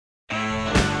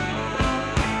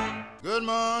Good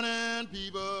morning,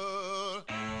 people.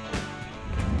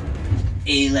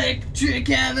 Electric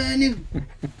Avenue.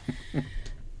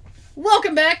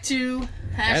 Welcome back to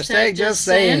Hashtag Just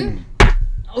Saying.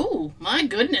 Oh, my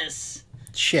goodness.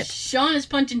 Shit. Sean is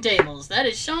punching tables. That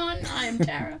is Sean. I am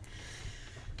Tara.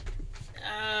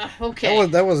 Okay.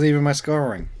 That wasn't even my skull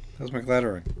ring. That was my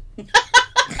glitter ring.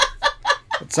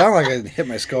 It sounded like I hit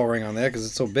my skull ring on there because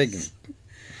it's so big.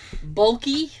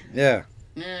 Bulky? Yeah.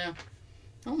 Yeah.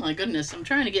 Oh my goodness. I'm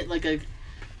trying to get like a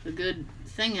good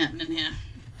thing happening here.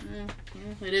 Yeah,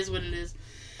 it is what it is.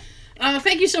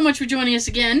 Thank you so much for joining us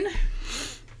again.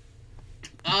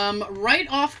 Right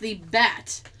off the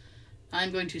bat,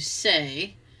 I'm going to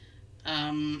say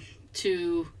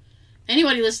to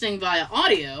anybody listening via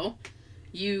audio,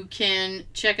 you can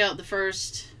check out the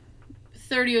first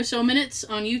 30 or so minutes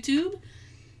on YouTube.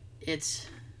 It's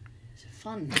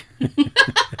fun.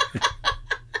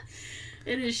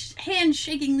 It is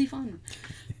handshakingly fun.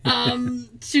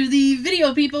 To the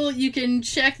video people, you can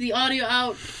check the audio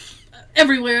out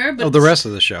everywhere. But the rest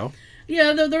of the show.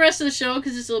 Yeah, the rest of the show,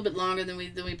 because it's a little bit longer than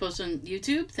we post on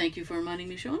YouTube. Thank you for reminding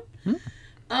me, Sean.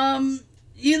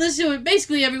 You listen to it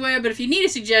basically everywhere, but if you need a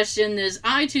suggestion, there's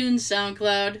iTunes,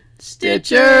 SoundCloud,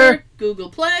 Stitcher,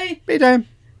 Google Play, Paytime,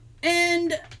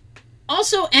 and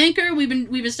also Anchor. We've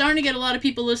been starting to get a lot of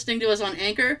people listening to us on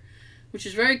Anchor, which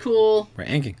is very cool. We're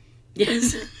anking.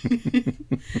 Yes.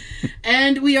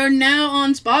 And we are now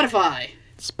on Spotify.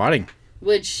 Spotting.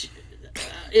 Which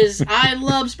is, I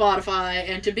love Spotify,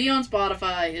 and to be on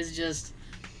Spotify is just...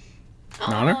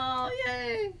 An honor? Oh,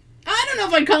 yay. I don't know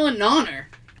if I'd call it an honor,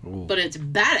 Ooh. but it's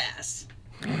badass.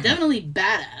 Definitely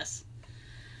badass.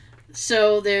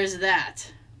 So there's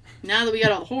that. Now that we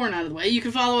got all the horn out of the way, you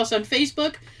can follow us on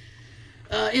Facebook,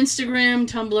 Instagram,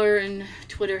 Tumblr, and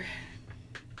Twitter.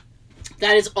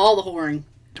 That is all the whoring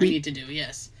we need to do,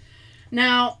 yes.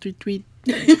 Now... Tweet.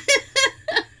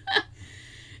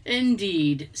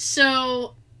 Indeed.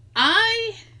 So,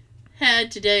 I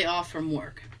had today off from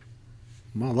work.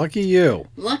 Well, lucky you.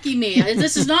 Lucky me.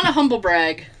 This is not a humble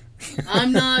brag.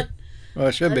 I'm not... Well,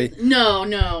 it should be. No,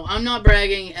 I'm not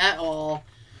bragging at all.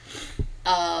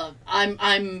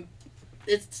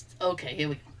 It's... Okay, here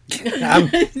we go.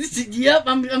 Yep,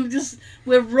 I'm just...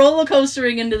 We're roller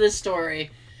coastering into this story.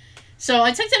 So,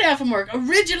 I took today off from work.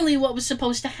 Originally, what was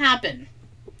supposed to happen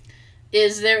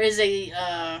is there is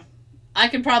a... I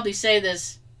can probably say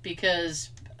this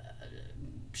because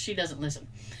she doesn't listen.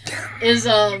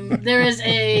 There is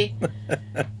a...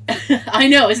 I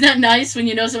know, isn't that nice when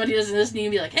you know somebody doesn't listen and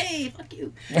you can be like, hey, fuck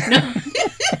you. No.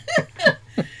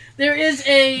 There is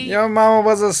a... Your mama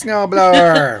was a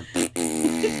snowblower.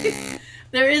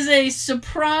 There is a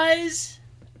surprise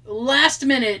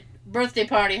last-minute birthday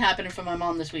party happening for my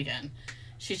mom this weekend.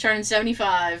 She's turning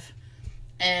 75,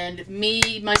 and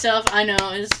myself, I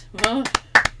know, is... Well,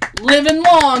 living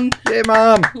long. Hey,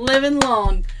 Mom. Living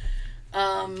long.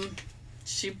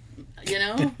 She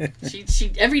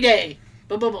every day.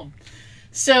 Boom, boom, boom.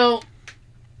 So,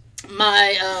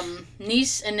 my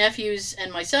niece and nephews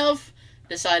and myself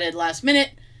decided last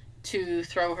minute to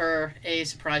throw her a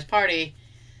surprise party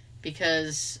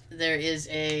because there is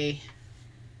a...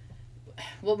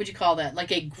 What would you call that?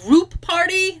 Like a group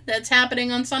party that's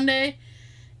happening on Sunday.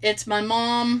 It's my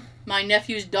mom, my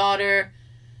nephew's daughter,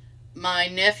 my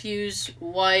nephew's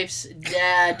wife's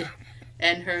dad,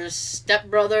 and her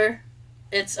stepbrother.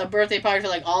 It's a birthday party for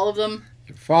like all of them.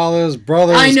 Your father's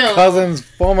brothers, cousins,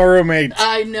 former roommates.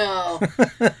 I know.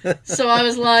 So I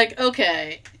was like,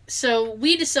 okay. So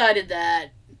we decided that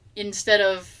instead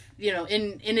of,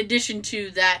 in addition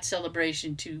to that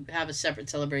celebration, to have a separate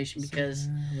celebration because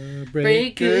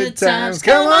Celebrate good times,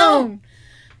 come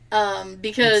on.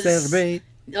 Because celebrate.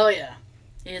 Oh yeah,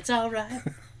 it's all right.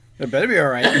 It better be all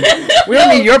right. We don't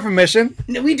need your permission.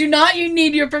 No, we do not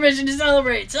need your permission to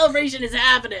celebrate. Celebration is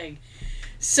happening.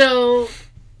 So,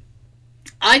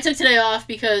 I took today off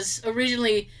because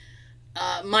originally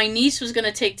my niece was going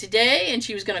to take today and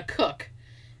she was going to cook.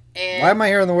 And why am I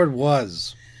hearing the word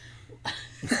was?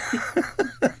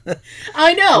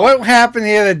 I know. What happened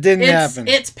here that didn't happen?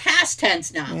 It's past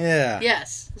tense now. Yeah.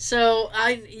 Yes. So,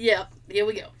 here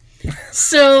we go.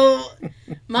 So,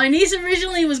 my niece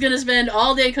originally was going to spend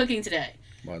all day cooking today.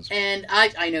 And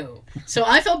I know. So,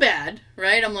 I felt bad,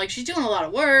 right? I'm like, she's doing a lot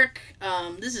of work.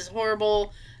 This is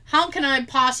horrible. How can I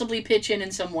possibly pitch in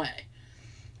some way?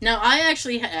 Now, I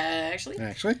actually, I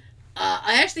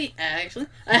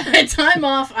had time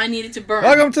off I needed to burn.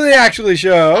 Welcome to the Actually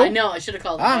Show. I know, I should have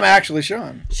called it. I'm Actually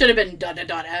Sean. Should have been ...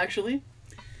 actually.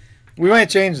 We might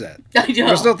change that. I know.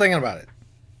 We're still thinking about it.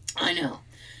 I know.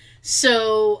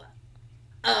 So,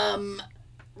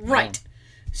 right.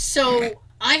 So,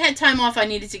 I had time off I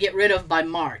needed to get rid of by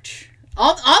March.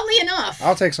 Oddly enough.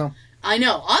 I'll take some. I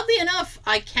know. Oddly enough,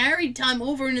 I carried time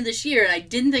over into this year, and I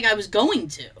didn't think I was going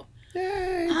to.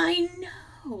 Yay. I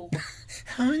know.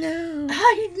 Oh, no.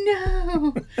 I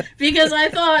know. Because I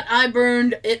thought I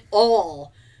burned it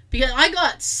all. Because I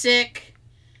got sick.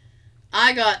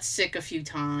 I got sick a few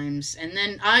times. And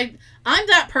then I'm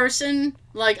that person,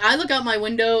 like, I look out my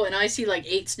window and I see, like,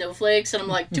 8 snowflakes, and I'm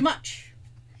like, too much.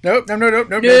 Nope.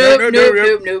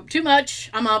 Nope. Too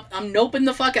much. I'm up. I'm noping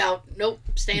the fuck out. Nope.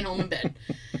 Staying home in bed.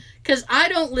 Because I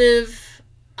don't live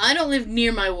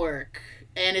near my work.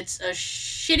 And it's a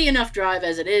shitty enough drive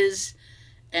as it is.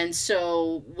 And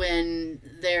so when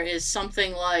there is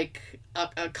something like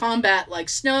a combat like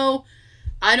snow,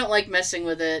 I don't like messing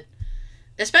with it.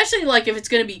 Especially like if it's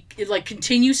going to be like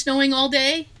continue snowing all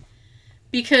day.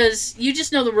 Because you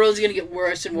just know the road's going to get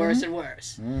worse and worse and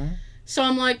worse. Mm-hmm. So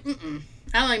I'm like,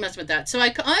 I don't like messing with that. So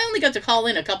I only got to call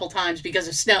in a couple times because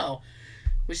of snow.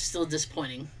 Which is still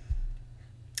disappointing.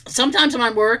 Sometimes when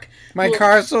I'm at work... My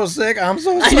car's so sick. I'm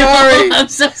so sorry. I know, I'm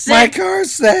so sick. My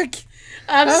car's sick.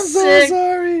 I'm sick. so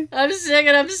sorry. I'm sick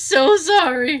and I'm so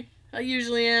sorry. I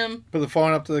usually am. Put the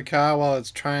phone up to the car while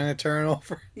it's trying to turn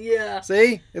over. Yeah.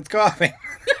 See? It's coughing.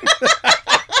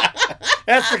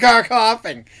 That's the car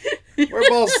coughing. We're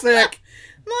both sick.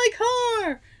 My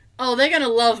car. Oh, they're going to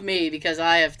love me because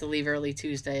I have to leave early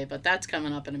Tuesday, but that's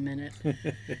coming up in a minute.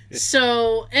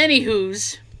 So,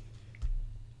 anywho's,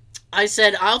 I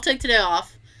said, I'll take today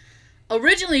off.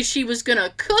 Originally, she was going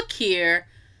to cook here,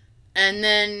 and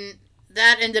then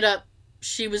that ended up,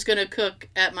 she was going to cook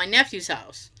at my nephew's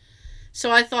house. So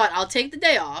I thought, I'll take the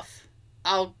day off.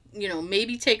 I'll,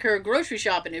 maybe take her grocery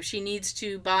shopping if she needs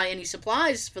to buy any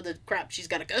supplies for the crap she's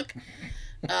got to cook.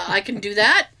 I can do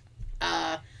that.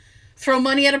 Throw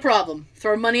money at a problem.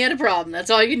 That's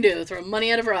all you can do. Throw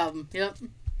money at a problem. Yep.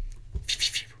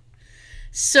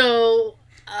 So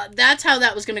that's how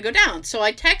that was going to go down. So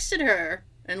I texted her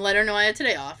and let her know I had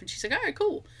today off. And she's like, all right,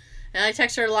 cool. And I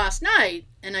texted her last night.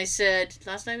 And I said,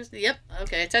 last night was, yep,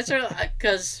 okay. I texted her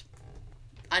because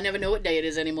I never know what day it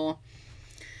is anymore.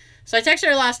 So I texted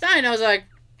her last night and I was like,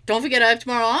 don't forget I have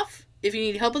tomorrow off. If you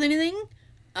need help with anything,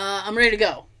 I'm ready to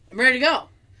go.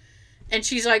 And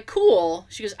she's like, cool.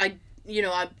 She goes, I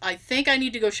think I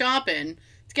need to go shopping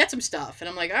to get some stuff. And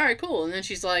I'm like, all right, cool. And then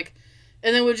she's like,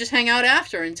 and then we'll just hang out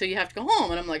after until you have to go home.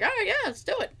 And I'm like, all right, yeah, let's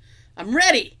do it. I'm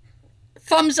ready.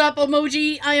 Thumbs up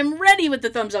emoji. I am ready with the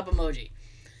thumbs up emoji.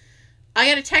 I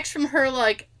got a text from her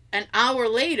like an hour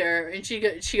later, and she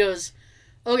goes,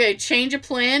 okay, change of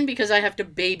plan because I have to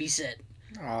babysit.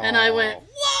 Aww. And I went,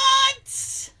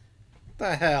 what?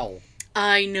 The hell?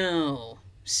 I know.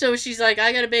 So she's like,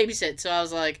 I gotta babysit. So I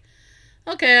was like,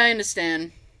 okay, I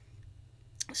understand.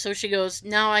 So she goes,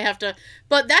 now I have to...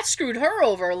 But that screwed her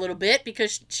over a little bit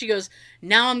because she goes,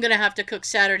 now I'm going to have to cook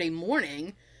Saturday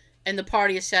morning and the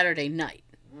party is Saturday night.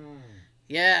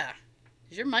 Yeah.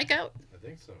 Is your mic out? I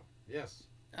think so. Yes.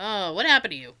 Oh, what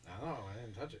happened to you? I don't know. I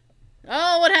didn't touch it.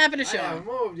 Oh, what happened to Sean? I haven't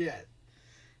moved yet.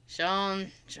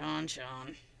 Sean. You sound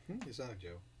like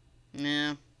Joe.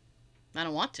 Yeah. I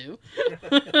don't want to.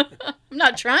 I'm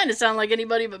not trying to sound like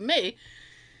anybody but me.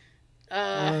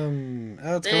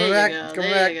 It's there coming you back. go. It's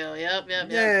coming there back. you go.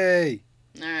 Yep. Yay.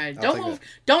 All right. I'll Don't take move. that.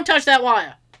 Don't touch that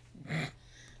wire.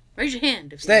 Raise your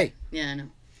hand. Stay. Yeah, I know.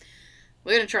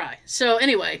 We're going to try. So,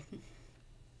 anyway.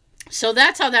 So,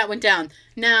 that's how that went down.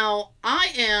 Now,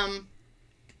 I am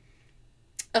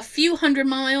a few hundred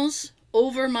miles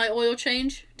over my oil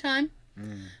change time.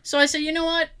 So, I said, you know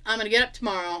what? I'm going to get up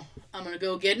tomorrow. I'm going to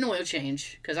go get an oil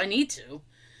change because I need to.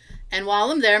 And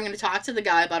while I'm there, I'm going to talk to the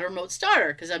guy about a remote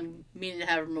starter because I'm meaning to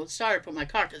have a remote starter put in my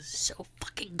car because it's so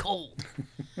fucking cold.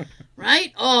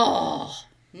 Right? Oh,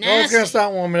 nasty. Well, it's going to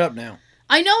start warming up now.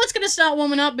 I know it's going to start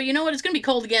warming up, but you know what? It's going to be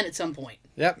cold again at some point.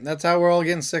 Yep, that's how we're all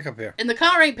getting sick up here. And the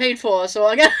car ain't paid for, so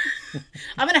I'm going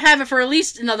to have it for at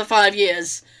least another 5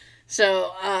 years.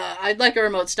 So I'd like a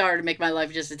remote starter to make my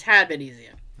life just a tad bit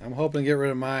easier. I'm hoping to get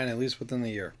rid of mine at least within the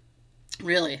year.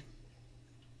 Really?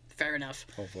 Fair enough.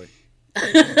 Hopefully.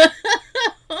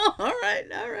 All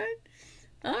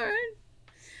right.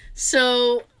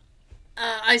 So,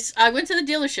 I went to the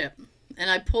dealership, and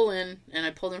I pulled in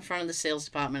front of the sales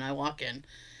department. I walk in,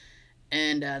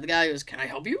 and the guy goes, "Can I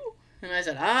help you?" And I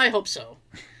said, "I hope so."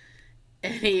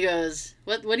 And he goes,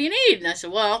 "What do you need?" And I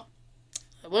said, "Well,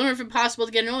 I wonder if it's possible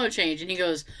to get an oil change." And he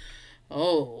goes,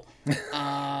 "Oh,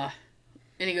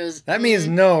 and he goes, that means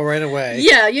no right away.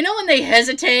 Yeah, you know when they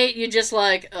hesitate, you're just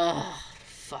like, oh,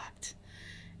 fucked.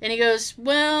 And he goes,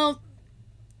 well,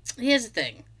 here's the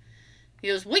thing. He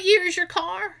goes, what year is your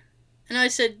car? And I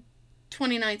said,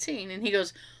 2019. And he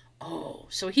goes, oh,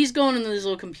 so he's going into this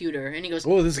little computer, and he goes,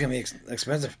 Oh, this is going to be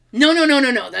expensive.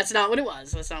 no, that's not what it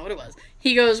was. That's not what it was.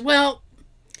 He goes, well,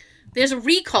 there's a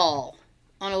recall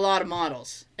on a lot of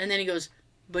models. And then he goes,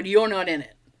 but you're not in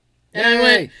it.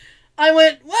 And I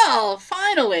went, well,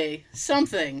 finally,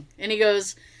 something. And he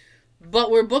goes,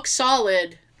 but we're booked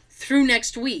solid through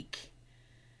next week,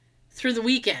 through the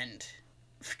weekend,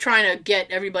 trying to get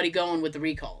everybody going with the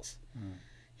recalls.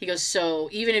 He goes, so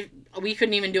even if we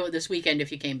couldn't even do it this weekend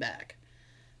if you came back.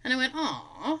 And I went,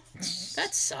 aw,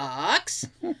 that sucks.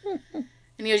 And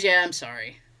he goes, yeah, I'm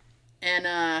sorry.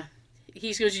 And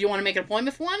he goes, do you want to make an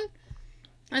appointment for one?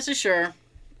 I said, sure.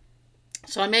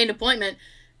 So I made an appointment,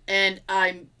 and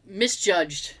I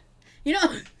misjudged. You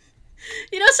know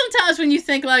sometimes when you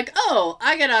think like, oh,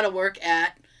 I get out of work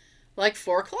at like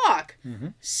 4 o'clock. Mm-hmm.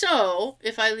 So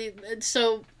if I leave,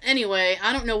 so anyway,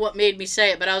 I don't know what made me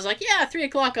say it, but I was like, yeah, 3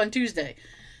 o'clock on Tuesday.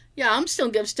 Yeah, I'm still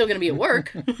going to be at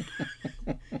work.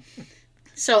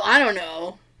 So I don't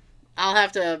know. I'll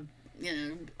have to,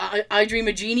 I dream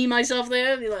a genie myself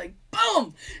there. Be like,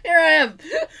 boom, here I am.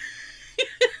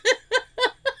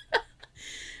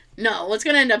 No, what's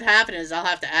going to end up happening is I'll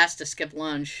have to ask to skip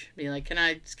lunch. Be like, can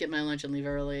I skip my lunch and leave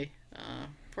early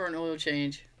for an oil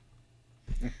change?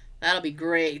 That'll be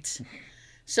great.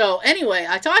 So anyway,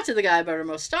 I talked to the guy about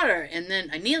remote starter, and then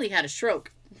I nearly had a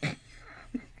stroke.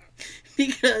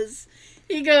 Because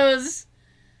he goes,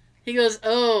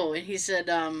 oh, and he said,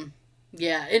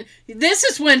 yeah. And this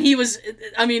is when he was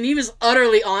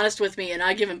utterly honest with me, and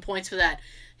I give him points for that.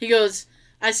 He goes,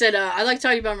 I said, I'd like to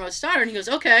talk to you about remote starter, and he goes,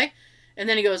 okay. And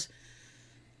then he goes,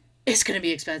 it's going to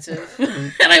be expensive.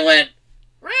 And I went,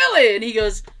 really? And he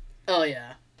goes, oh,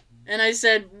 yeah. And I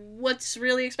said, what's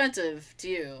really expensive to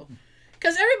you?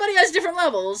 Because everybody has different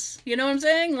levels. You know what I'm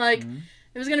saying? Like,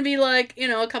 it was going to be like,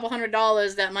 a couple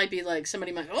 $100. That might be like,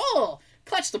 somebody might, oh,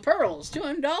 clutch the pearls.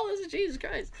 $200? Jesus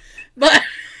Christ. But...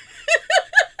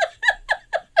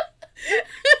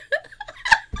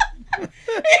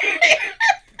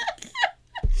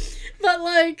 but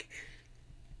like...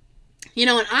 and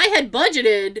I had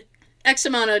budgeted X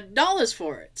amount of dollars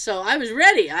for it. So I was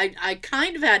ready. I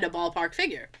kind of had a ballpark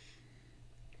figure.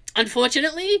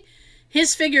 Unfortunately,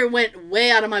 his figure went way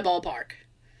out of my ballpark.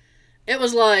 It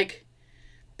was like,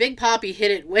 Big Papi hit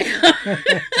it way out.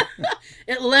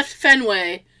 It left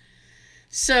Fenway.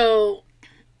 So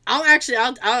I'll actually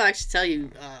tell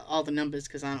you all the numbers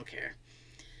because I don't care.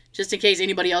 Just in case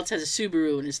anybody else has a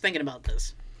Subaru and is thinking about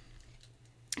this.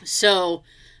 So...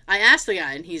 I asked the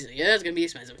guy, and he said, yeah, it's going to be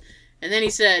expensive. And then he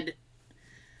said,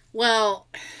 well,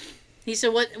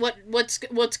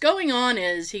 what's going on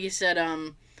is, he said,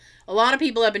 a lot of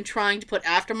people have been trying to put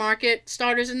aftermarket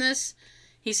starters in this.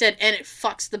 He said, and it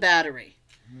fucks the battery.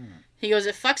 He goes,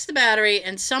 it fucks the battery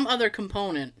and some other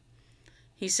component.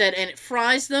 He said, and it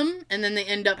fries them, and then they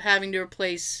end up having to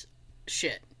replace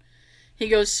shit. He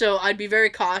goes, so I'd be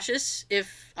very cautious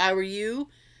if I were you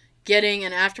getting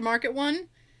an aftermarket one.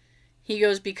 He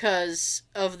goes, because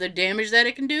of the damage that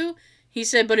it can do. He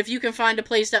said, but if you can find a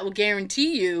place that will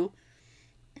guarantee you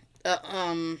that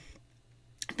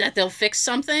they'll fix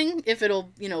something, if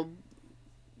it'll,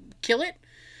 kill it,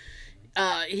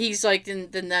 he's like,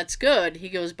 then that's good. He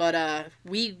goes, but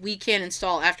we can't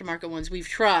install aftermarket ones. We've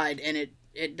tried, and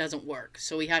it doesn't work.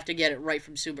 So we have to get it right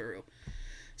from Subaru.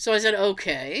 So I said,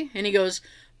 okay. And he goes,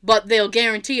 but they'll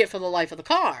guarantee it for the life of the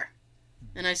car.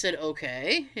 And I said,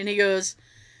 okay. And he goes...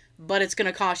 but it's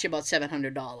going to cost you about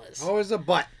 $700. Always a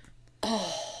but.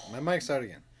 Oh. My mic's out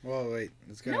again. Whoa, wait.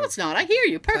 No, it's not. I hear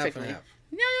you perfectly. Half.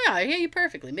 Yeah, I hear you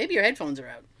perfectly. Maybe your headphones are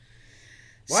out.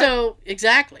 What? So,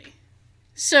 exactly.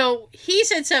 So, he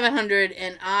said $700,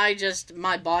 and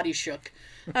my body shook.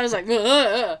 I was like, $700?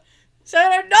 Are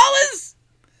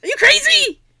you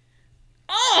crazy?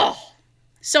 Oh!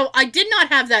 So, I did not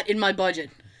have that in my budget.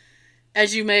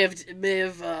 As you may have,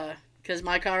 because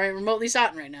my car ain't remotely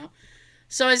starting right now.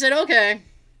 So I said, okay.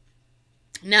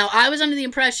 Now, I was under the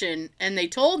impression, and they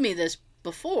told me this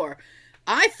before,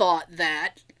 I thought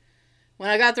that when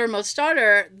I got the remote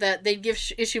starter, that they'd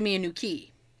issue me a new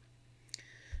key.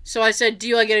 So I said,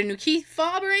 do I get a new key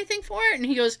fob or anything for it? And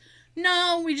he goes,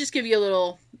 no, we just give you a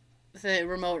little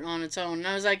remote on its own. And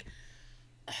I was like,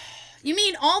 you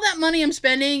mean all that money I'm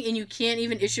spending and you can't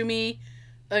even issue me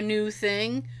a new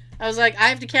thing? I was like, I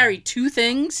have to carry 2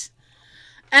 things?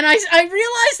 And I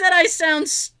realize that I sound,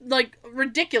 like,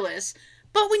 ridiculous.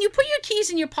 But when you put your keys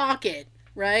in your pocket,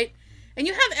 right? And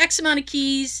you have X amount of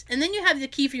keys, and then you have the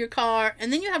key for your car,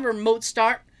 and then you have a remote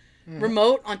start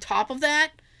remote on top of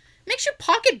that, it makes your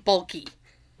pocket bulky.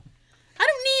 I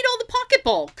don't need all the pocket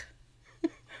bulk.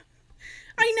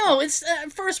 I know, it's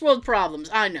first world problems.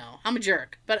 I know. I'm a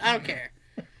jerk, but I don't care.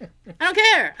 I don't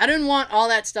care. I didn't want all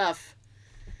that stuff.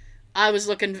 I was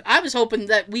hoping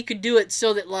that we could do it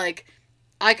so that, like,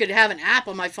 I could have an app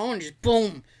on my phone and just,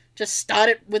 boom, just start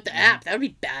it with the app. That would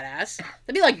be badass.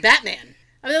 That'd be like Batman.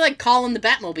 I'd be like calling the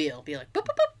Batmobile. Be like, boop,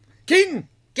 boop, boop. Keaton!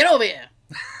 Get over here.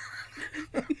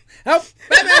 Help!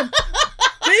 Batman!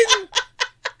 Keaton!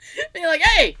 Be like,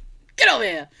 hey, get over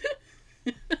here.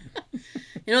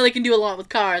 You know, they can do a lot with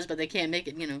cars, but they can't make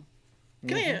it, come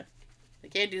here. They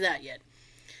can't do that yet.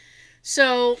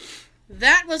 So,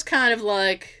 that was kind of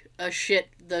like the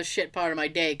shit part of my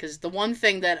day, because the one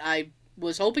thing that I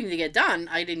was hoping to get done,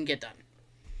 I didn't get done.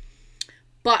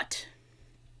 But,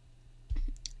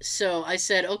 so I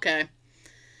said, okay,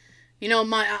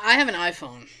 I have an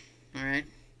iPhone, all right?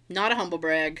 Not a humble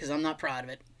brag, because I'm not proud of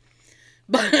it.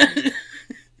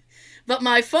 But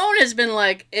my phone has been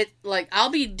I'll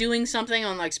be doing something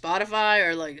on like Spotify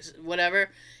or like whatever,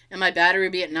 and my battery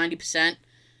will be at 90%,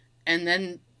 and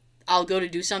then I'll go to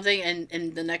do something, and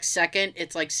in the next second,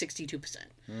 it's like 62%.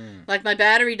 Like, my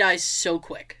battery dies so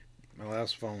quick. My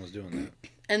last phone was doing that.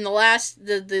 And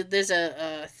there's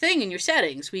a thing in your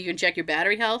settings where you can check your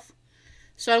battery health.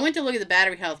 So I went to look at the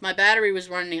battery health. My battery was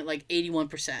running at like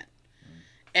 81%.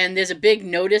 And there's a big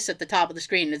notice at the top of the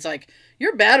screen. It's like,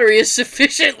 your battery is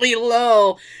sufficiently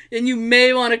low, and you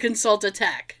may want to consult a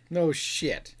tech. No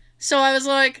shit. So I was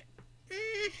like,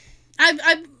 I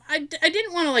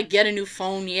didn't want to like get a new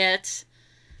phone yet,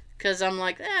 because I'm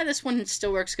like, this one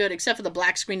still works good, except for the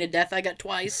black screen of death I got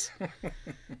twice.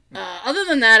 Other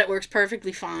than that, it works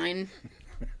perfectly fine.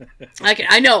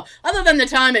 I know. Other than the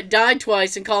time it died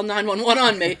twice and called 911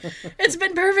 on me, it's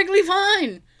been perfectly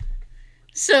fine.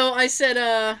 So I said,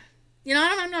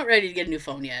 I'm not ready to get a new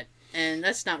phone yet, and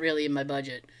that's not really in my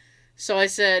budget. So I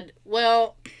said,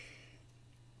 well,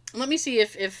 let me see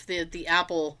if the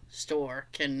Apple store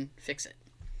can fix it.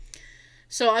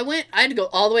 So I had to go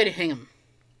all the way to Hingham.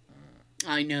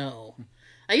 I know.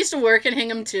 I used to work in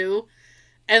Hingham too,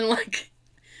 and like,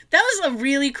 that was a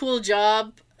really cool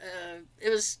job. It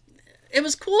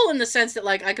was cool in the sense that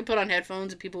like I could put on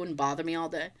headphones and people wouldn't bother me all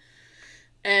day.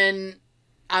 And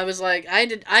I was like, I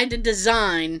had to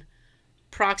design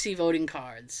proxy voting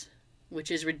cards,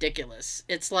 which is ridiculous.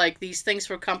 It's like these things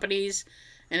for companies,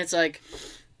 and it's like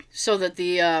so that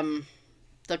the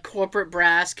corporate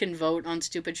brass can vote on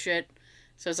stupid shit.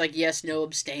 So it's like yes, no,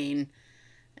 abstain,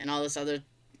 and all this other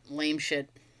lame shit.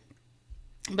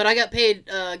 But I got paid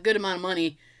a good amount of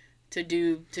money to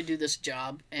do this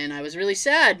job, and I was really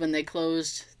sad when they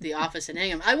closed the office in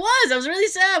Hingham. I was really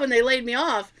sad when they laid me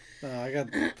off. No, I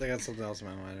got something else in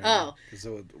my mind. Oh. Because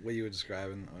what you were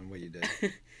describing and what you did.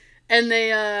 And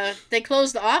they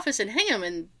closed the office in Hingham,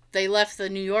 and they left the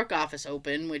New York office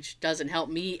open, which doesn't help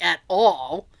me at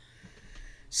all.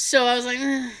 So I was like,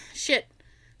 shit.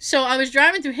 So I was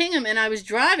driving through Hingham, and I was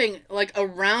driving like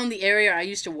around the area I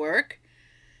used to work.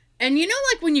 And you know,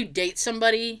 like when you date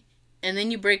somebody and then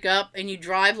you break up and you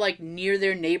drive like near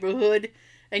their neighborhood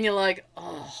and you're like,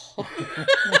 oh.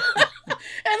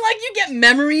 And like you get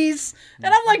memories.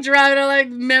 And I'm like driving and like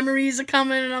memories are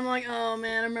coming and I'm like, oh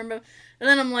man, I remember. And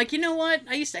then I'm like, you know what?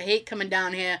 I used to hate coming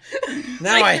down here.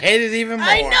 Now like, I hate it even more.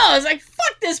 I know. I was like,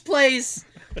 fuck this place.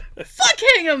 Fuck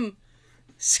Hingham.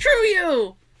 Screw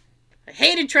you. I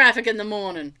hated traffic in the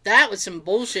morning. That was some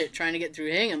bullshit trying to get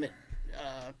through Hingham at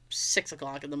 6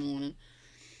 o'clock in the morning.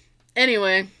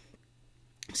 Anyway,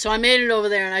 so I made it over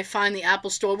there and I find the Apple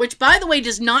store, which by the way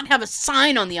does not have a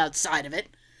sign on the outside of it.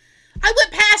 I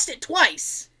went past it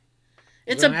twice.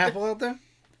 It's an Apple out there?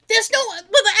 There's no... Well,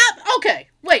 the app... Okay,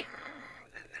 wait.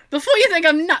 Before you think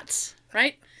I'm nuts,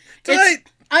 right?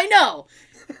 I know.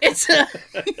 It's a...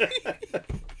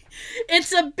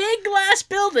 It's a big glass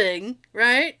building,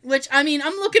 right? Which, I mean,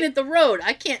 I'm looking at the road.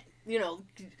 I can't,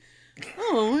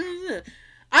 Oh, what is this?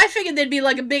 I figured there'd be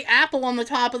like a big apple on the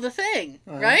top of the thing,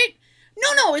 right?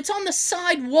 No, it's on the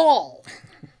side wall.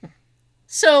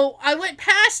 So I went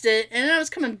past it, and then I was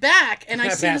coming back, and I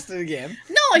see passed it again.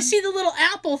 No, I see the little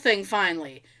apple thing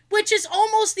finally, which is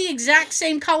almost the exact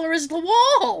same color as the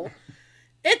wall.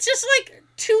 It's just like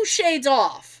 2 shades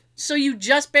off, so you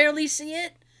just barely see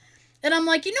it. And I'm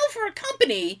like, for a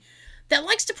company that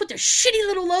likes to put their shitty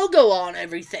little logo on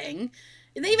everything,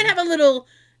 they even have a little,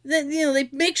 they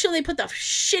make sure they put the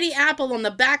shitty apple on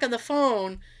the back of the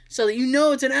phone so that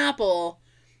it's an apple.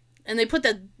 And they put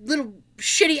that little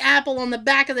shitty apple on the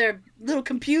back of their little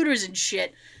computers and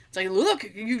shit. It's like, look,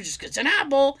 it's an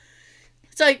apple.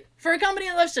 It's like, for a company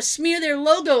that loves to smear their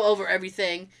logo over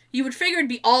everything, you would figure it'd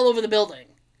be all over the building.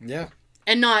 Yeah.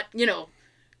 And not,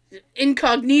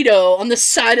 incognito on the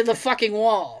side of the fucking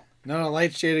wall. Not a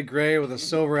light shaded gray with a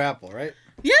silver apple, right?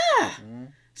 Yeah. Mm-hmm.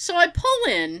 So I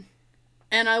pull in,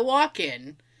 And I walk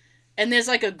in, and there's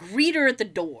like a greeter at the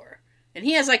door. And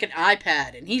he has like an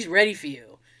iPad, and he's ready for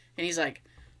you. And he's like,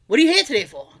 what are you here today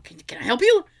for? Can I help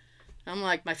you? I'm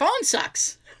like, my phone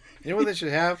sucks. You know what they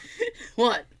should have?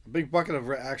 What? A big bucket of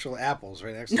actual apples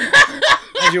right next to them.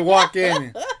 As you walk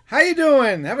in. How you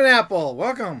doing? Have an apple.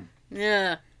 Welcome.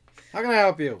 Yeah. How can I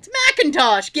help you? It's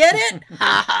Macintosh. Get it?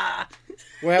 Ha ha.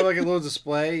 We'll have like a little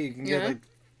display. You can get Yeah. like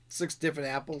 6 different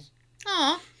apples.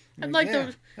 Aw. I'd like yeah,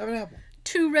 those have an apple.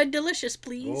 2 Red Delicious,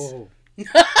 please. Oh,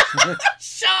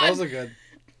 Sean! those are good.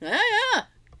 Yeah.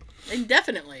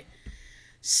 Definitely.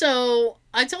 So,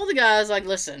 I told the guy, I was like,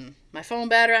 listen, my phone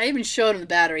battery, I even showed him the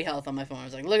battery health on my phone. I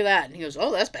was like, look at that. And he goes,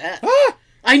 oh, that's bad. Ah!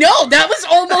 I know, that was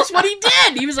almost what he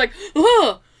did. He was like,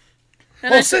 oh.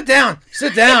 And I Sit down.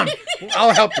 Sit down.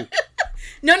 I'll help you.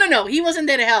 No. He wasn't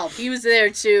there to help. He was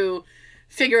there to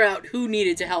figure out who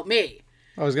needed to help me.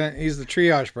 He's the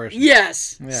triage person.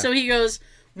 Yes. Yeah. So he goes,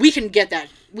 we can get that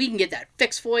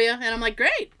fixed for you. And I'm like,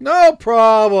 great. No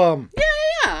problem.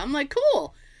 Yeah. I'm like,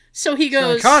 cool. So he It's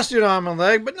gonna goes, cost you an arm and a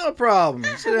leg, but no problem.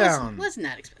 Sit it down. wasn't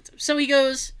that expensive. So he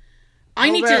goes, I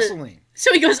No need Vaseline.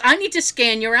 I need to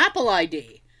scan your Apple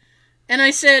ID. And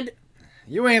I said,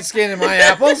 You ain't scanning my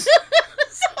apples.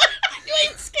 you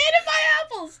ain't scanning my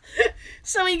apples.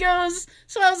 So he goes,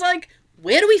 so I was like,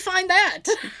 where do we find that?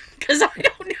 Because I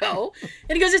don't know.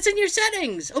 And he goes, it's in your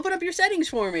settings. Open up your settings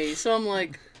for me. So I'm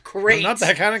like, great. I'm not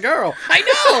that kind of girl. I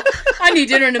know. I need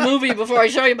dinner in the movie before I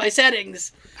show you my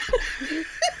settings.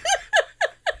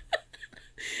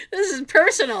 This is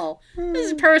personal.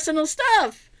 This is personal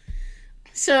stuff.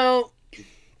 So,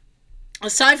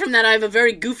 aside from that, I have a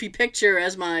very goofy picture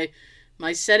as my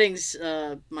settings,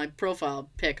 my profile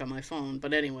pic on my phone.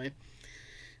 But anyway.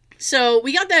 So,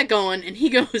 we got that going, and he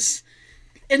goes...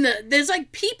 there's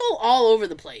like people all over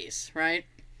the place, right?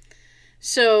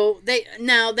 So,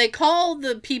 they call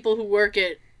the people who work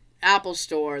at Apple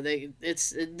Store,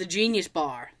 it's the Genius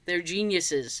Bar. They're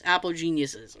geniuses, Apple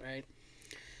geniuses, right?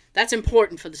 That's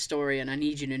important for the story, and I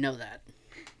need you to know that.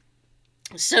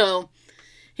 So,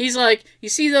 he's like, you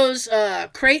see those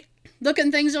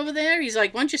crate-looking things over there? He's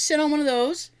like, why don't you sit on one of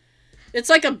those? It's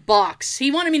like a box.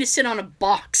 He wanted me to sit on a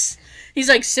box. He's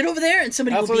like, sit over there, and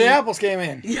somebody That's will where be... the apples came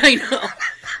in. Yeah, I know.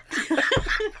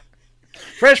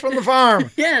 Fresh from the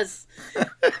farm. Yes.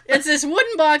 It's this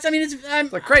wooden box. I mean, it's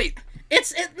a crate.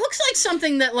 It looks like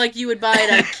something that like you would buy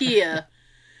at IKEA,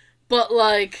 but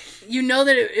like you know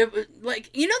that it like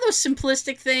you know those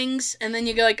simplistic things, and then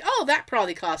you go like, oh, that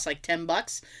probably costs like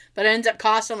 $10, but it ends up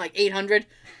costing like $800.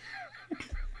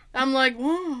 I'm like,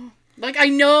 whoa. Like I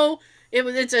know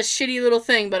it's a shitty little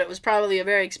thing, but it was probably a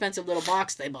very expensive little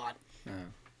box they bought.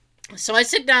 So I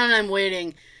sit down and I'm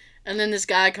waiting, and then this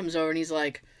guy comes over and he's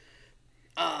like,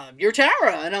 you're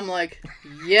Tara. And I'm like,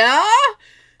 yeah?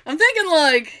 I'm thinking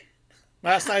like...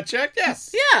 Last I checked,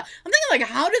 yes. Yeah. I'm thinking like,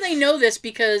 how do they know this?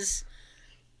 Because,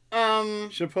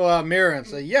 Should pull out a mirror and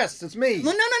say, yes, it's me.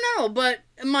 Well, no. But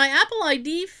my Apple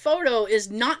ID photo is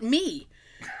not me.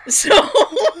 So...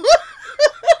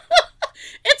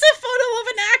 It's a photo of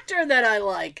an actor that I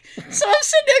like. So I'm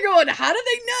sitting there going, how do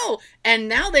they know? And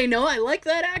now they know I like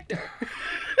that actor.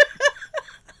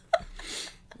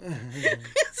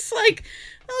 It's like,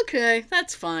 okay,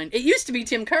 that's fine. It used to be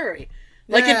Tim Curry.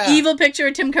 Like an evil picture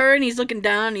of Tim Curry, and he's looking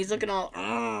down, and he's looking all,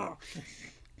 oh.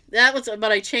 That was,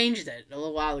 but I changed it a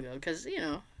little while ago, because, you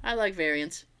know, I like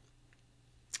variants.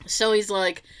 So he's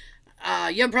like,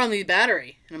 you have a problem with your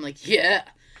battery? And I'm like, yeah.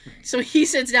 So he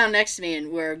sits down next to me,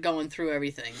 and we're going through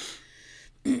everything.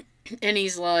 And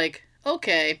he's like,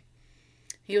 okay.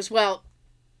 He goes, well,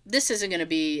 this isn't going to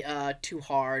be too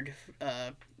hard.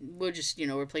 We'll just,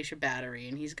 replace your battery.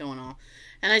 And he's going on.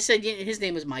 And I said, his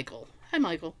name was Michael. Hi,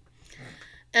 Michael.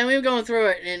 And we were going through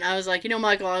it, and I was like,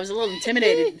 Michael, I was a little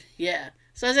intimidated. Yeah.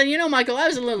 So I said, Michael, I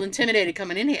was a little intimidated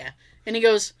coming in here. And he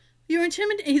goes, you're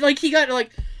intimidated? He got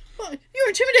like, oh, you're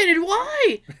intimidated?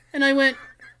 Why? And I went,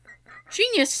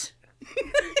 genius.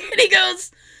 And he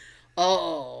goes,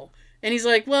 oh. And he's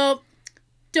like, well,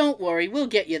 don't worry, we'll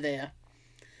get you there.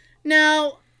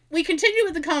 Now, we continued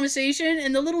with the conversation,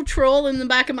 and the little troll in the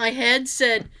back of my head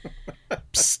said,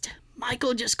 psst,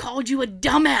 Michael just called you a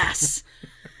dumbass.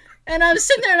 And I was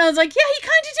sitting there, and I was like, yeah, he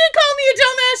kind of did call me a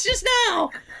dumbass just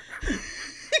now.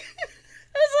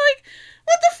 I was like,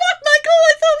 what the fuck, Michael?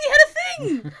 I thought we had a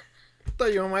thing. I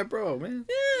thought you were my bro, man.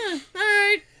 Yeah,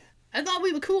 alright. I thought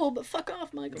we were cool, but fuck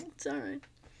off, Michael. It's alright.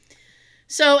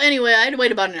 So, anyway, I had to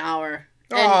wait about an hour.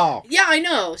 And, yeah, I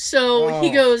know. So,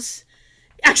 he goes...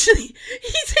 Actually,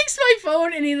 he takes my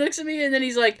phone, and he looks at me, and then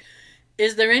he's like,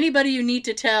 is there anybody you need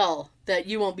to tell that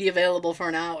you won't be available for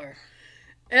an hour?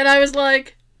 And I was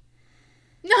like,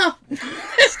 No.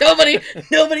 There's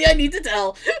nobody I need to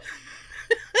tell.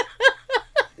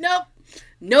 Nope.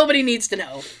 Nobody needs to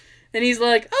know. And he's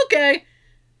like, okay.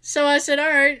 So I said, all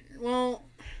right, well...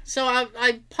 So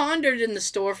I pondered in the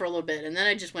store for a little bit, and then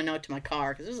I just went out to my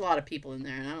car, because there's a lot of people in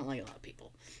there, and I don't like a lot of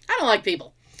people. I don't like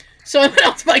people. So I went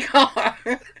out to my car.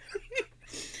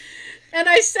 And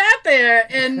I sat there,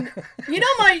 and, you know,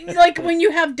 when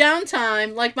you have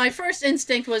downtime, like, my first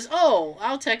instinct was, oh,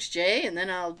 I'll text Jay, and then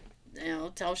I'll,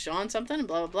 tell Sean something, and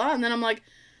blah, blah, blah. And then I'm like,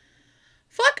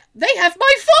 fuck, they have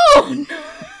my phone!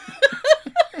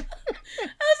 I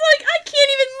was like, I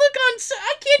can't even look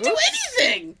I can't do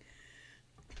anything!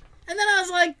 And then I was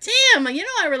like, damn,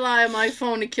 I rely on my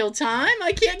phone to kill time.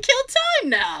 I can't kill time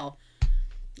now.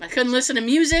 I couldn't listen to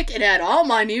music. It had all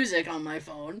my music on my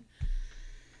phone.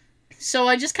 So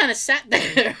I just kind of sat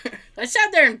there. I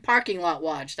sat there and parking lot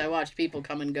watched. I watched people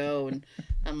come and go, and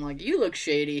I'm like, you look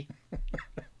shady.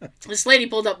 This lady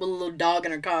pulled up with a little dog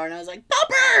in her car, and I was like,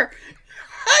 Bubber!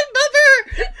 Hi,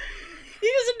 Bubber! He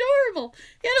was adorable.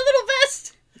 He had a little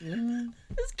vest.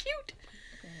 It was cute.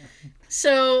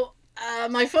 So...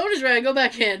 my phone is ready. I go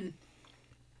back in,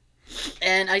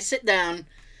 and I sit down,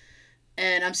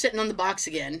 and I'm sitting on the box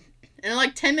again. And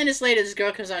like 10 minutes later, this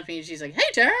girl comes on to me, and she's like,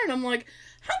 hey, Tara. And I'm like,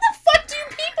 how the fuck do you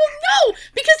people know?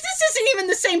 Because this isn't even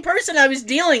the same person I was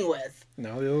dealing with.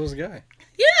 No, it was a guy.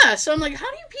 Yeah, so I'm like, how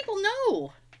do you people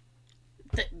know?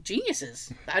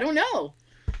 Geniuses. I don't know.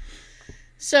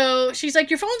 So she's like,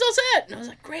 your phone's all set. And I was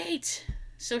like, great.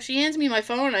 So she hands me my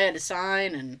phone. I had to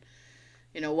sign and,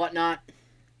 whatnot.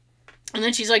 And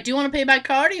then she's like, do you want to pay by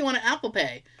card or do you want to Apple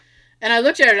Pay? And I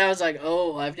looked at her and I was like,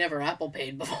 oh, I've never Apple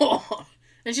Paid before.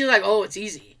 And she's like, oh, it's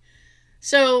easy.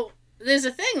 So there's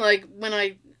a thing, like, when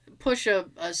I push a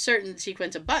certain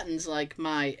sequence of buttons, like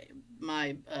the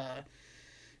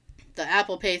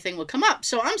Apple Pay thing will come up.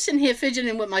 So I'm sitting here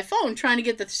fidgeting with my phone trying to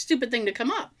get the stupid thing to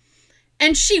come up.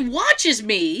 And she watches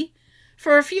me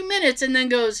for a few minutes and then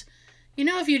goes,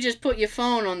 if you just put your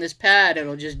phone on this pad,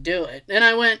 it'll just do it. And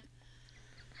I went,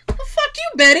 well, fuck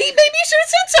you, Betty. Maybe you should have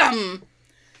said something.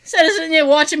 Instead of sitting there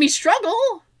watching me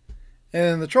struggle. And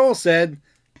then the troll said,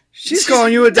 she's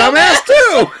calling you a dumbass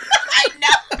too. I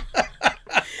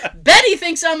know. Betty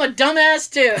thinks I'm a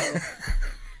dumbass too.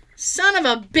 Son of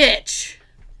a bitch.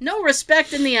 No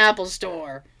respect in the Apple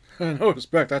Store. No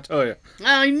respect, I tell you.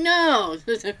 I know.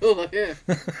 Over here.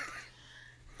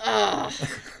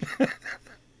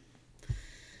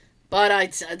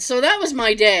 But so that was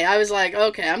my day. I was like,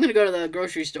 okay, I'm going to go to the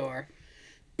grocery store.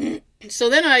 So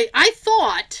then I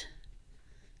thought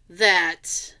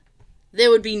that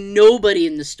there would be nobody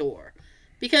in the store.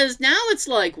 Because now it's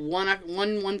like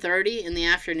 1:30 in the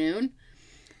afternoon.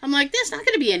 I'm like, there's not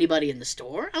going to be anybody in the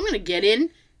store. I'm going to get in,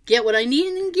 get what I need,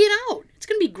 and then get out. It's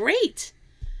going to be great.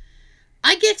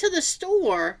 I get to the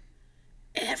store.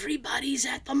 Everybody's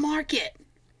at the market.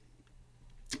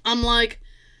 I'm like,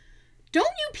 don't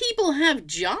you people have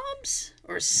jobs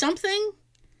or something?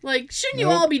 Like, shouldn't you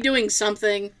all be doing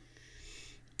something?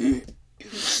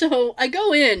 So I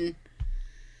go in,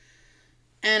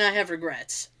 and I have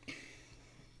regrets.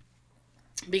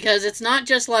 Because it's not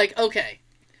just like, okay,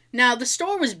 now the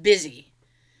store was busy.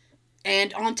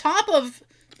 And on top of...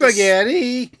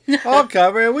 Spaghetti, all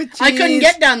covered with cheese. I couldn't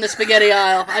get down the spaghetti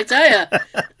aisle, I tell you.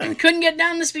 I couldn't get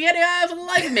down the spaghetti aisle for the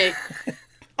life of me.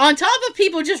 On top of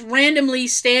people just randomly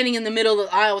standing in the middle of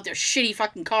the aisle with their shitty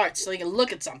fucking carts so they can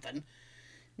look at something.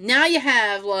 Now you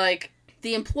have, like,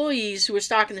 the employees who are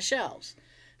stocking the shelves.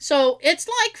 So it's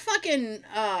like fucking...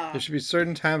 There should be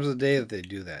certain times of the day that they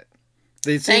do that.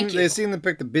 They seem to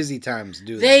pick the busy times to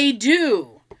do that. They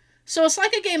do. So it's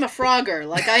like a game of Frogger.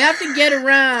 Like, I have to get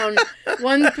around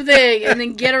one thing and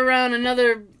then get around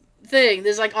another thing.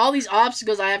 There's, like, all these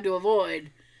obstacles I have to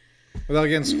avoid. Without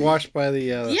getting squashed by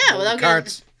the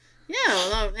carts.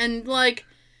 And, like,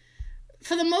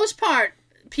 for the most part,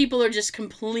 people are just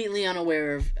completely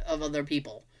unaware of other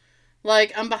people.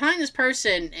 Like, I'm behind this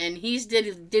person, and he's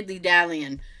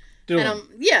diddly-dallying.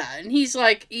 And he's,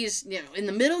 like, in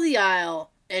the middle of the aisle,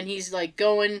 and he's, like,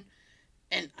 going...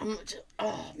 And I'm just,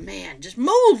 oh man, just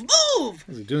move!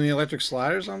 Is he doing the electric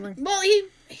slide or something? Well,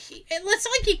 it looks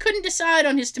like he couldn't decide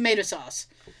on his tomato sauce.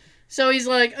 So he's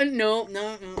like, no.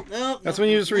 That's when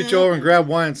you just reach over and grab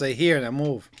one and say, here, now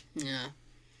move. Yeah.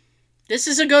 This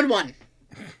is a good one.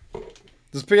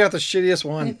 Just pick out the shittiest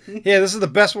one. Yeah, this is the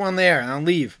best one there, and I'll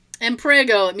leave. And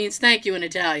prego, it means thank you in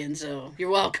Italian, so you're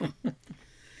welcome.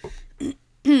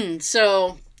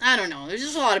 So... I don't know. There's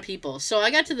just a lot of people. So I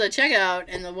got to the checkout,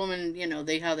 and the woman,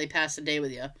 how they pass the day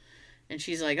with you. And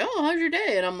she's like, oh, how's your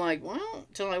day? And I'm like, well,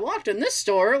 till I walked in this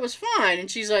store, it was fine. And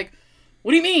she's like,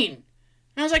 what do you mean?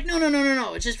 And I was like,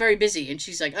 no, it's just very busy. And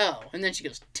she's like, oh. And then she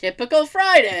goes, typical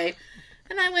Friday.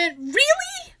 And I went,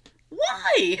 really?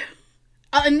 Why?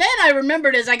 And then I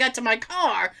remembered as I got to my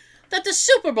car that the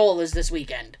Super Bowl is this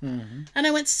weekend. Mm-hmm. And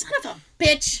I went, son of a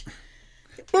bitch.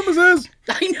 What was this?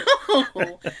 I know. I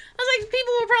was like,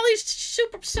 people were probably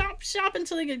shopping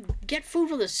so they could get food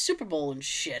for the Super Bowl and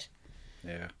shit.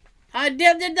 Yeah. That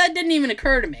didn't even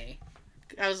occur to me.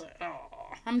 I was like,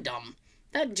 oh, I'm dumb.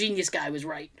 That genius guy was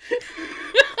right.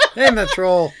 Damn that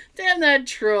troll. Damn that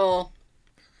troll.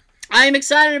 I am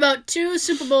excited about 2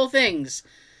 Super Bowl things.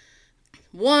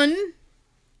 One,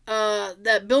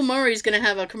 that Bill Murray's going to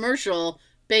have a commercial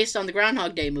based on the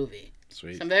Groundhog Day movie.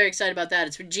 Sweet. So I'm very excited about that.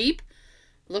 It's for Jeep.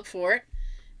 Look for it.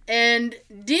 And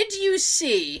did you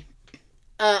see,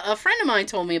 a friend of mine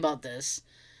told me about this.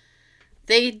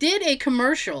 They did a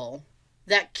commercial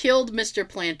that killed Mr.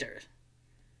 Planter.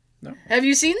 No. Have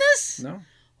you seen this? No.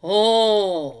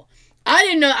 Oh, I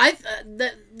didn't know.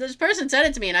 This person said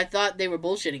it to me, and I thought they were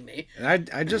bullshitting me. And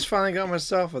I just finally got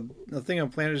myself a thing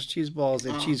of Planters cheese balls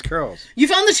and cheese curls. You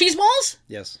found the cheese balls?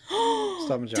 Yes.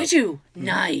 Stop and Shop. Did you?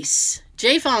 Nice.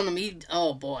 Jay found them.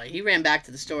 Oh boy, he ran back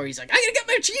to the store. He's like, I gotta get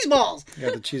my cheese balls. I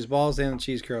got the cheese balls and the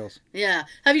cheese curls. Yeah.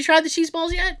 Have you tried the cheese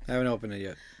balls yet? I haven't opened it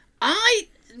yet.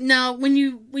 Now when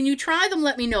you try them,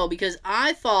 let me know, because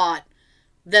I thought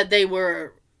that they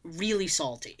were really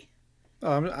salty.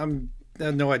 Oh,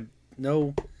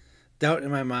 no doubt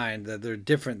in my mind that they're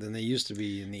different than they used to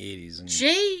be in the 80s. And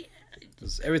Jay,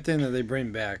 everything that they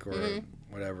bring back or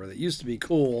whatever that used to be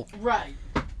cool, right?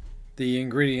 the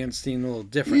ingredients seem a little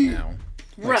different now.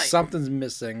 Like Right. something's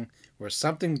missing or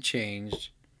something changed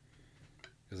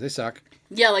because they suck.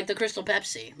 Yeah, like the Crystal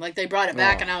Pepsi. Like they brought it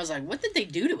back, Oh. and I was like, what did they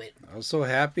do to it? I was so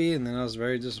happy and then I was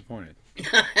very disappointed.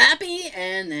 Happy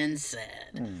and then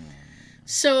sad.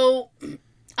 So,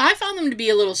 I found them to be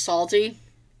a little salty.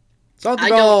 Salty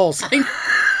balls!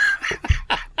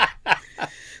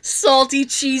 Salty,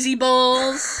 cheesy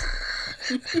balls.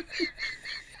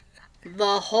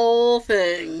 The whole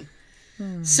thing.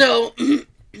 So,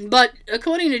 but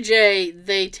according to Jay,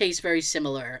 they taste very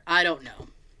similar. I don't know.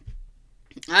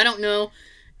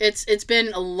 It's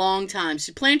been a long time.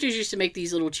 So Planters used to make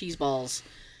these little cheese balls,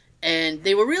 and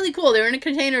they were really cool. They were in a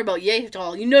container about yay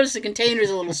tall. You notice the container's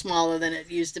a little smaller than it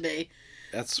used to be.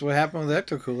 That's what happened with the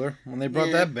Ecto Cooler. When they brought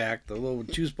Yeah. that back, the little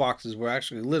juice boxes were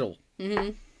actually little.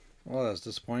 Mm-hmm. Well, that was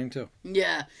disappointing too.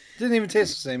 Yeah. Didn't even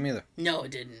taste the same either. No,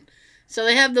 it didn't. So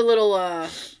they have the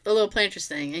little Planters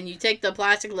thing, and you take the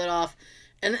plastic lid off,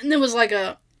 and then there was like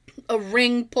a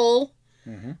ring pull.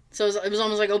 Mm-hmm. So it was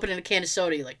almost like opening a can of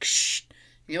soda. You like, shh.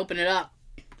 You open it up,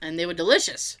 and they were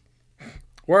delicious.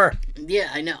 Were? Yeah,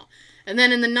 I know. And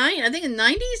then in the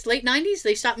late 90s,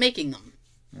 they stopped making them.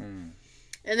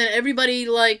 And then everybody,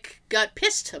 got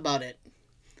pissed about it.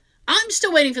 I'm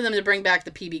still waiting for them to bring back the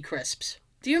PB Crisps.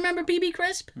 Do you remember PB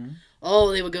Crisp?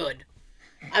 Oh, they were good.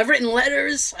 I've written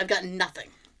letters. I've got nothing.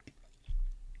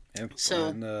 And, So-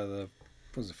 and the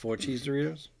was it 4 cheese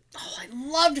Doritos? Oh, I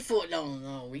loved four.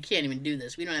 No, we can't even do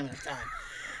this. We don't have enough time.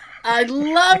 I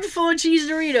loved 4 cheese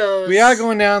Doritos. We are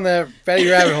going down that fatty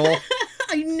rabbit hole.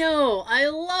 I know. I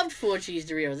loved 4 cheese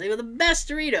Doritos. They were the best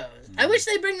Doritos. I wish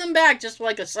they'd bring them back just for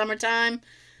like a summertime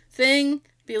thing.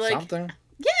 Be like, Something.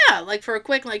 yeah, like for a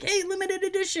quick, hey, limited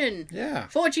edition. Yeah.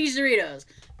 4 cheese Doritos.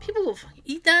 People will fucking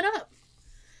eat that up.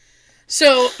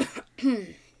 So,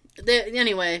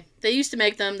 anyway, they used to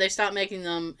make them. They stopped making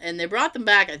them, and they brought them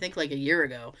back, I think, like a year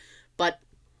ago. But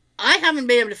I haven't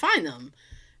been able to find them.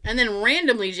 And then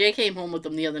randomly, Jay came home with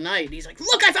them the other night. He's like,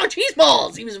 look, I found cheese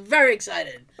balls! He was very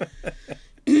excited.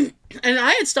 And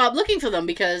I had stopped looking for them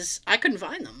because I couldn't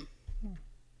find them.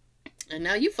 And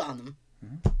now you found them.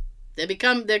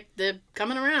 They're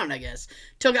coming around, I guess.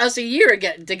 Took us a year to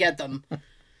get them.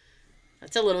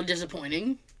 That's a little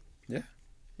disappointing. Yeah.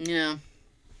 Yeah.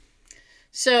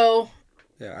 So.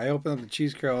 Yeah, I opened up the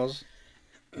cheese curls.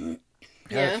 Had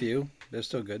Yeah. a few. They're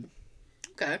still good.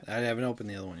 Okay. I haven't opened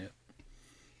the other one yet.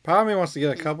 Part of me wants to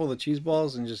get a couple of the cheese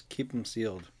balls and just keep them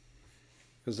sealed.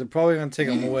 Because they're probably going to take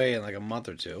them away in like a month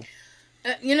or two.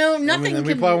 Nothing And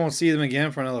we probably won't see them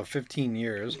again for another 15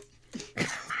 years.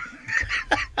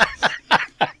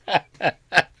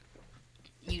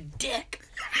 You dick.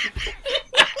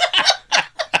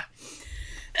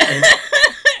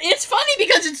 It's funny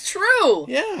because it's true.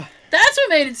 Yeah. That's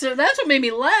what made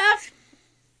me laugh.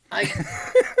 I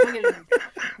fucking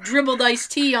dribbled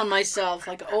iced tea on myself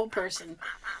like an old person.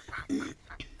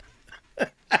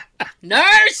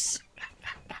 Nurse!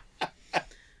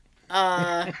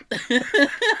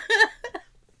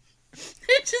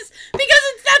 It's just because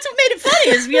that's what made it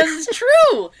funny, is because it's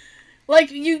true.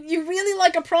 Like, you really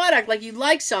like a product, like, you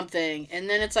like something, and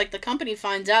then it's like the company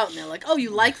finds out, and they're like, oh, you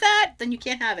like that? Then you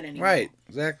can't have it anymore. Right,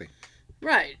 exactly.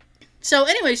 Right. So,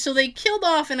 anyway, so they killed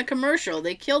off in a commercial,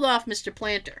 they killed off Mr.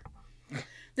 Planter.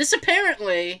 This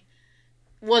apparently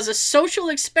was a social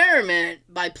experiment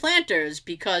by planters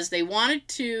because they wanted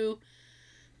to,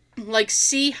 like,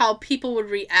 see how people would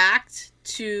react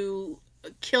to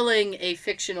killing a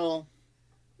fictional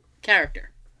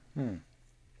character.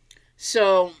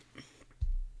 So...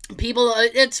 people,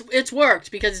 it's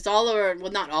worked because it's all over, well,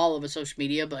 not all over social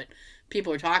media, but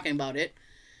people are talking about it.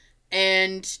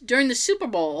 And during the Super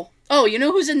Bowl, oh, you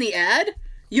know who's in the ad?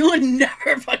 You would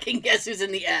never fucking guess who's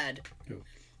in the ad. Who?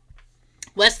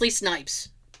 Wesley Snipes.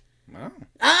 Wow.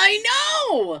 I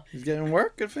know! He's getting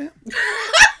work. Good for him.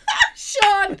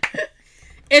 Sean!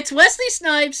 It's Wesley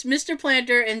Snipes, Mr.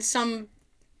 Planter, and some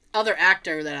other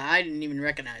actor that I didn't even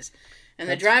recognize. And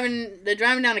they're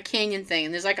driving down a canyon thing,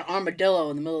 and there's like an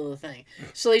armadillo in the middle of the thing.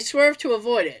 So they swerve to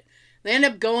avoid it. They end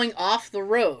up going off the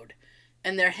road,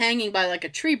 and they're hanging by like a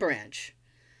tree branch.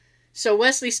 So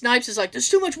Wesley Snipes is like, there's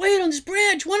too much weight on this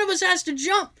branch. One of us has to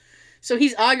jump. So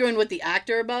he's arguing with the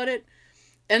actor about it.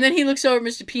 And then he looks over at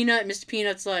Mr. Peanut, and Mr.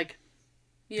 Peanut's like,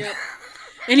 yep.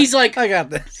 And he's like, I got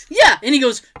this. yeah. And he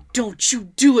goes, don't you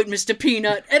do it, Mr.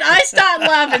 Peanut. And I start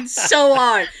laughing so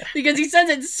hard because he says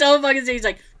it so fucking serious. He's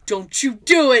like, don't you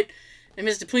do it. And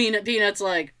Mr. Peanut's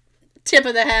like, tip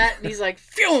of the hat. And he's like,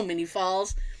 phew, and he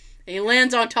falls. And he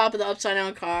lands on top of the upside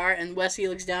down car. And Wesley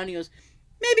looks down and he goes,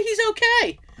 maybe he's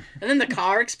okay. And then the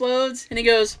car explodes. And he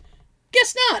goes,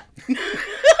 guess not.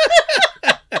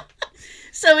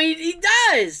 So he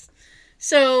dies.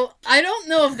 So I don't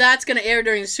know if that's going to air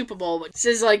during the Super Bowl. But it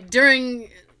says like during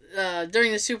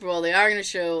the Super Bowl, they are going to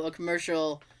show a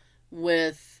commercial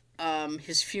with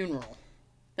his funeral.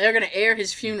 They're going to air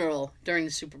his funeral during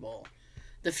the Super Bowl.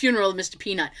 The funeral of Mr.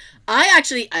 Peanut. I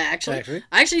actually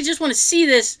just want to see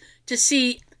this to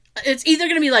see. It's either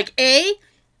going to be like A,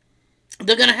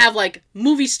 they're going to have like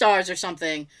movie stars or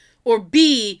something, or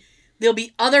B, there'll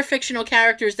be other fictional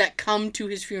characters that come to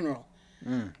his funeral.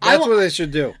 That's what they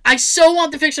should do. I so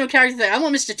want the fictional character thing. I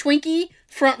want Mr. Twinkie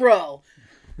front row.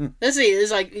 Let's see.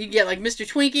 It's like you get like Mr.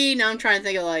 Twinkie. Now I'm trying to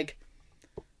think of like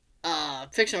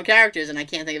fictional characters, and I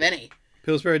can't think of any.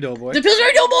 Pillsbury Doughboy. The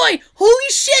Pillsbury Doughboy! Holy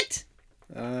shit!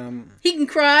 Um, He can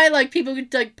cry, like people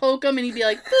could like poke him and he'd be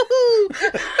like, boo-hoo!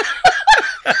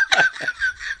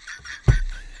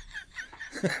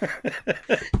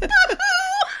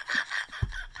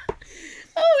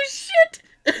 Oh shit!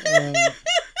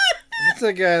 what's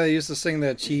that guy that used to sing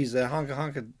that cheese, that honka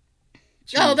honka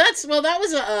cheese? Oh, that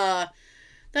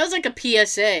was like a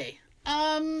PSA.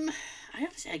 I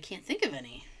have to say I can't think of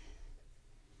any.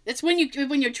 It's when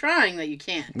you're trying that you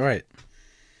can't. Right.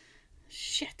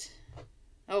 Shit.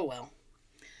 Oh well.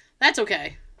 That's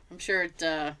okay. I'm sure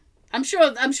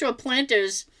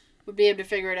planters would be able to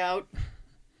figure it out.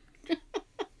 You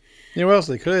know what else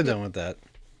they could have done with that?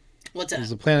 What's that? There's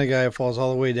the planter guy who falls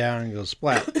all the way down and goes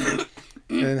splat. And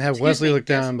then have Wesley look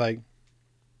down and be like,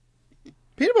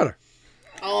 peanut butter.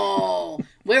 Oh,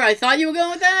 where I thought you were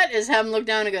going with that is have him look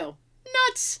down and go,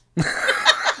 nuts.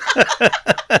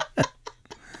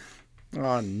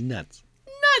 Oh, nuts.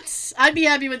 Nuts. I'd be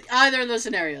happy with either of those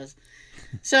scenarios.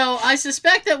 So I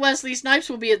suspect that Wesley Snipes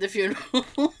will be at the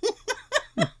funeral.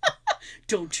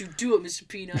 Don't you do it, Mr.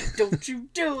 Peanut. Don't you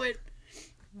do it.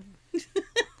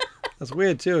 That's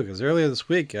weird, too, because earlier this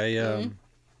week, I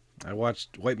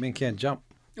watched White Men Can't Jump.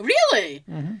 Really?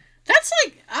 Mm-hmm. That's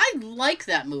like, I like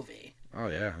that movie. Oh,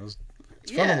 yeah.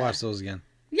 It's fun to watch those again.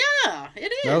 Yeah,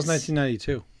 it is. That was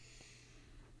 1992.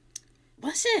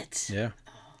 Was it? Yeah.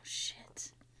 Oh,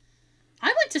 shit. I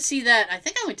went to see that, I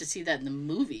think I went to see that in the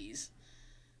movies.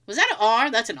 Was that an R?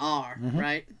 That's an R,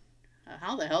 right?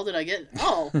 How the hell did I get...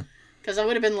 Oh, because I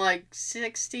would have been like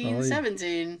 16,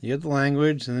 17. You get the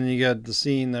language, and then you got the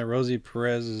scene that Rosie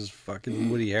Perez is fucking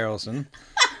Woody Harrelson.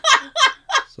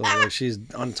 So like, she's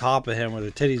on top of him with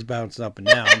her titties bouncing up and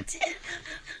down.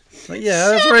 But yeah,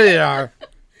 that's rated R.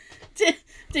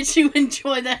 Did you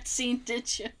enjoy that scene,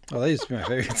 did you? Oh, that used to be my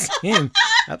favorite scene.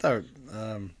 I thought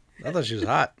she was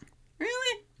hot.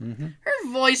 Really? Mm-hmm.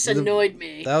 Her voice annoyed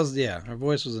me. Her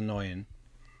voice was annoying.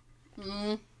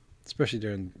 Mm. Especially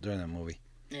during that movie.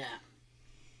 Yeah.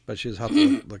 But she was hot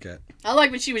to look at. I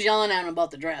like when she was yelling at him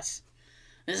about the dress.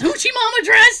 This Hoochie Mama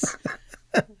dress!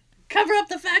 Cover up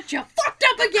the fact you fucked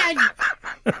up again!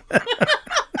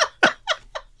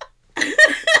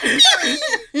 Billy!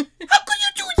 How could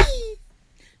you do this?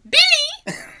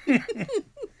 Billy!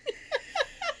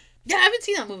 Yeah, I haven't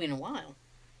seen that movie in a while.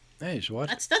 Hey, you should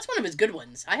watch it. That's one of his good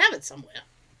ones. I have it somewhere.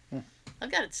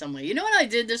 I've got it somewhere. You know what I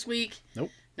did this week? Nope.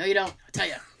 No, you don't. I'll tell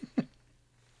you.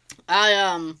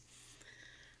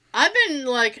 I've been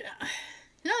like,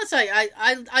 it's like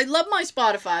I love my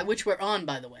Spotify, which we're on,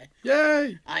 by the way.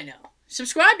 Yay! I know.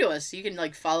 Subscribe to us. You can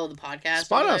like follow the podcast.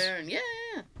 Spot over us. there, and yeah,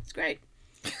 it's great.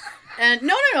 And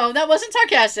no, that wasn't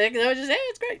sarcastic. That was just, hey,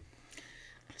 it's great.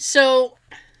 So,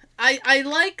 I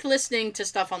like listening to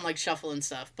stuff on like shuffle and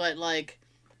stuff, but like,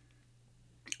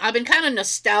 I've been kind of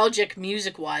nostalgic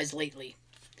music-wise lately.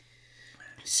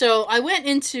 So I went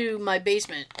into my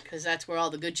basement because that's where all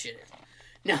the good shit is.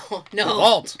 No. The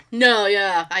vault. No,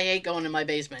 yeah, I hate going in my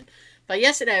basement. But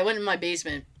yesterday I went in my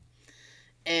basement,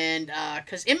 and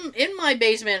because in my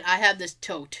basement I have this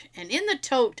tote, and in the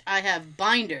tote I have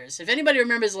binders. If anybody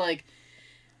remembers, like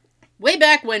way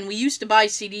back when we used to buy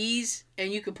CDs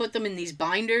and you could put them in these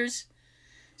binders.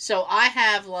 So I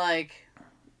have like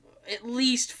at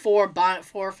least four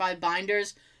or five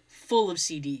binders full of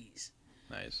CDs.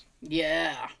 Nice.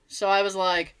 Yeah. So I was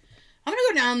like, I'm gonna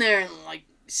go down there and like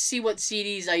see what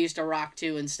CDs I used to rock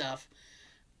to and stuff.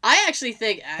 I actually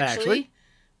think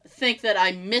that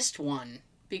I missed one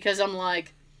because I'm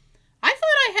like, I thought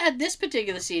I had this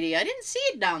particular CD. I didn't see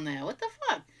it down there. What the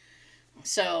fuck?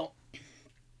 So,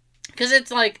 because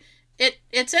it's like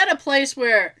it's at a place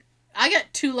where I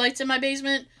got 2 lights in my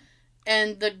basement,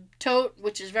 and the tote,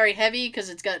 which is very heavy because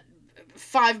it's got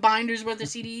 5 binders worth of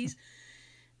CDs.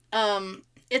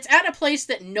 It's at a place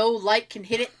that no light can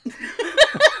hit it.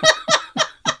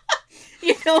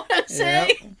 You know what I'm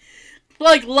saying? Yep.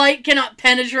 Like, light cannot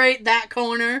penetrate that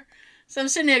corner. So I'm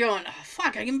sitting there going, oh,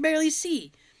 fuck, I can barely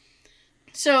see.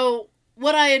 So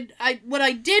what I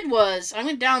did was I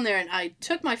went down there and I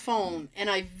took my phone and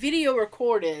I video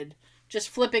recorded just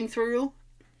flipping through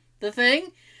the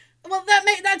thing. Well,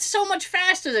 that's so much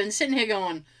faster than sitting here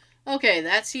going, okay,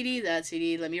 that CD,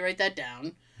 let me write that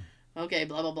down. Okay,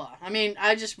 blah, blah, blah. I mean,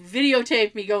 I just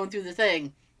videotaped me going through the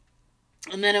thing.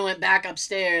 And then I went back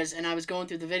upstairs and I was going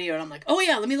through the video and I'm like, oh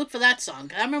yeah, let me look for that song.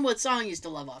 'Cause I remember what song I used to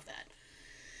love off that.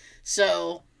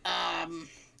 So,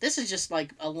 this is just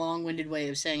like a long-winded way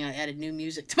of saying I added new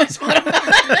music to my Spotify.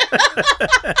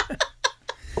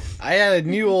 I added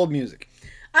new old music.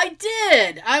 I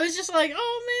did. I was just like,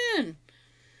 oh man,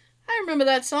 I remember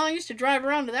that song. I used to drive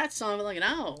around to that song for like an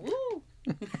hour. Woo.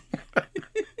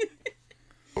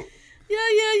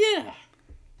 Yeah.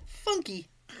 Funky.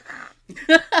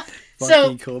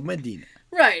 Funky called Medina.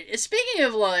 Right. Speaking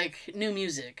of like new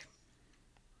music,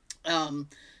 so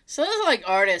there's like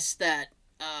artists that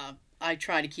I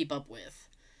try to keep up with,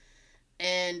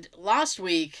 and last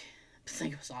week, I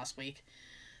think it was last week,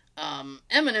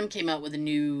 Eminem came out with a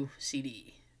new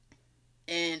CD,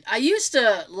 and I used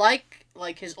to like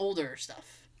his older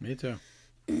stuff. Me too.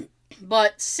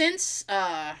 But since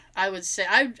I would say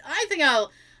I'm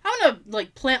gonna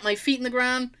like plant my feet in the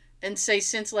ground and say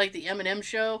since like the Eminem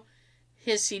show,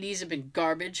 his CDs have been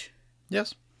garbage.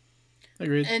 Yes,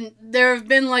 agreed. And there have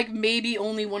been like maybe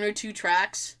only 1 or 2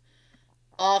 tracks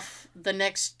off the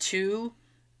next 2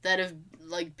 that have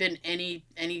like been any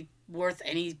worth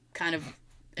any kind of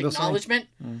acknowledgement.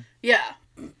 Mm. Yeah.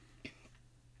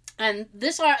 And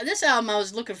this album I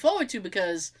was looking forward to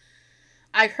because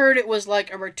I heard it was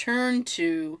like a return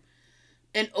to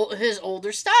his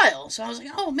older style. So I was like,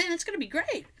 oh man, it's going to be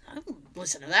great. I'll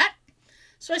listen to that.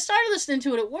 So I started listening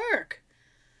to it at work.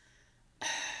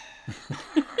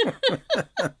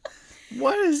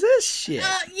 What is this shit?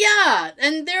 Yeah,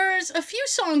 and there's a few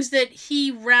songs that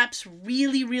he raps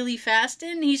really, really fast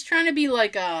in. He's trying to be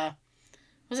like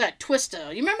what's that, Twista.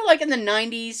 You remember like in the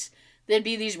 90s, there'd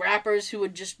be these rappers who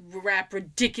would just rap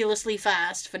ridiculously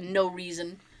fast for no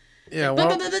reason. Yeah,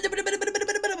 one of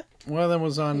them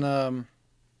was on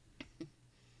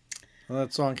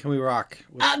that song, Can We Rock?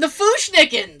 The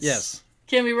Fushnikins! Yes.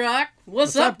 Can We Rock?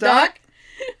 What's up, Doc?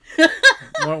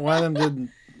 One of them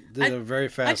did a very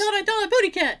fast... I thought I told a booty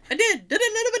cat. I did.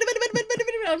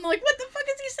 I'm like, what the fuck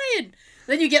is he saying?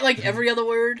 Then you get like every other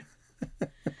word.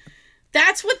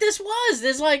 That's what this was.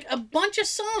 There's like a bunch of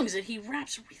songs that he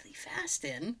raps really fast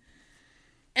in.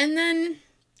 And then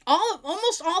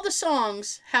almost all the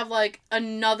songs have like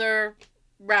another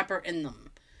rapper in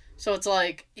them. So it's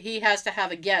like he has to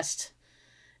have a guest.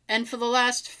 And for the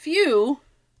last few,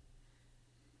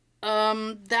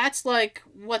 that's like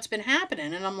what's been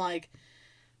happening. And I'm like,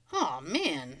 oh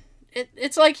man,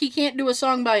 it's like he can't do a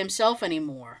song by himself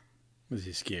anymore. Was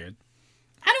he scared?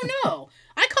 I don't know.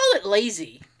 I call it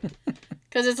lazy.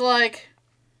 Because it's like,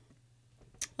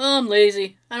 oh, I'm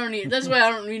lazy. That's why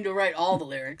I don't need to write all the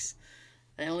lyrics.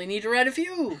 I only need to write a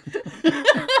few.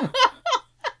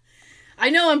 I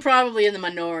know I'm probably in the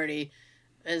minority.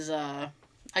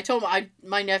 I told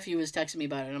my nephew was texting me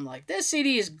about it, and I'm like, this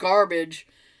CD is garbage.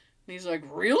 he's like,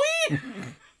 really? I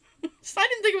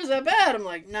didn't think it was that bad. I'm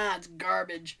like, nah, it's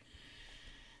garbage.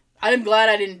 I'm glad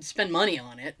I didn't spend money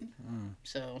on it.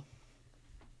 So,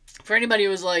 for anybody who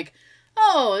was like,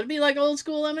 oh, it'd be like old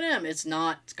school Eminem, it's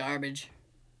not. It's garbage.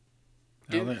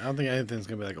 I don't think anything's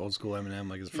gonna be like old school Eminem,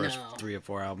 like his first No. 3 or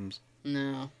 4 albums.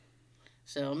 No.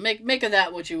 So make of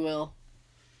that what you will.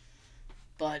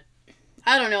 But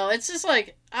I don't know. It's just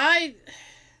like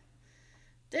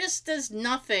there's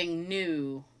nothing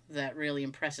new that really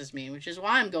impresses me, which is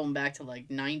why I'm going back to like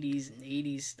 90s and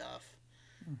 80s stuff.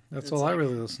 That's It's all I like-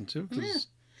 really listen to. 'Cause Yeah.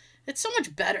 It's so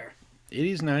much better.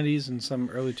 80s, 90s, and some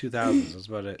early 2000s. That's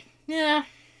about it. Yeah.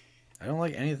 I don't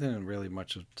like anything really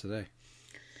much of today.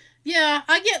 Yeah,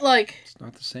 I get like It's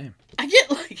not the same. I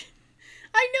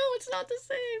know it's not the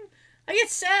same. I get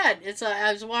sad. It's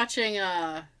I was watching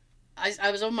I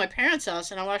was over my parents'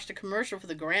 house and I watched a commercial for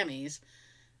the Grammys,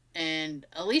 and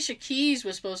Alicia Keys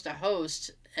was supposed to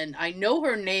host, and I know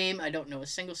her name. I don't know a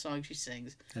single song she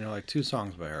sings. I know like 2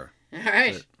 songs by her. All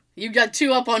right, That's it. you got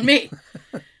 2 up on me.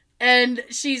 And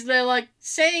they're like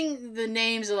saying the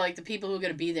names of like the people who are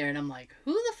gonna be there, and I'm like,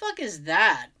 who the fuck is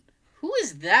that? Who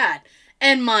is that?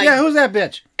 And Yeah, who's that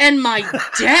bitch?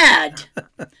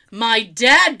 my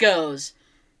dad goes,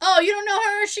 oh, you don't know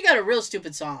her? She got a real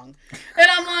stupid song. And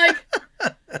I'm like,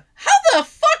 how the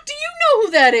fuck do you know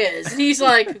who that is? And he's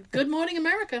like, Good Morning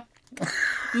America.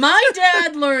 My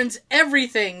dad learns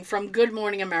everything from Good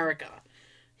Morning America.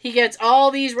 He gets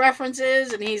all these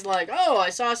references, and he's like, oh,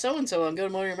 I saw so-and-so on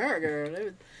Good Morning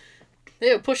America.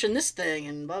 They were pushing this thing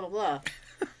and blah, blah,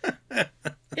 blah.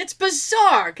 It's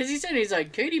bizarre, because he's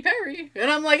like, Katy Perry.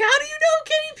 And I'm like, how do you know who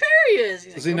Katy Perry is?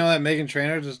 He's Does like, he know that Meghan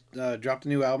Trainor just dropped a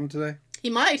new album today? He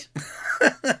might.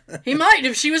 He might.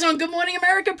 If she was on Good Morning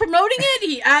America promoting it,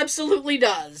 he absolutely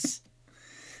does.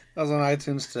 I was on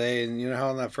iTunes today, and you know how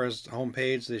on that first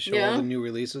homepage they show Yeah. all the new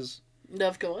releases?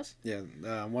 Of course. Yeah,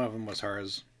 one of them was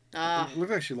hers. Ah. It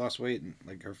looked like she lost weight, and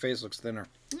like her face looks thinner.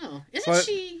 Oh. Isn't But-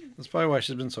 she... That's probably why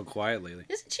she's been so quiet lately.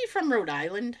 Isn't she from Rhode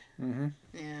Island? Mm-hmm.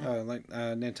 Yeah. Like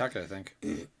Nantucket, I think.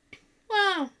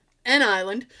 Well, an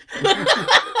island.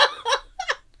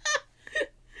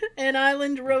 An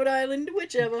island, Rhode Island,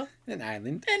 whichever. An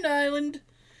island. An island.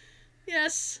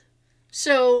 Yes.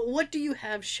 So, what do you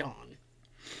have, Sean?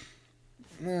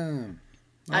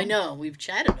 I know, we've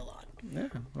chatted a lot. Yeah,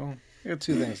 well, I got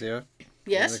 2 things here that I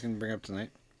Yes? can bring up tonight.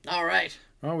 All right.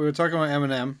 Well, we were talking about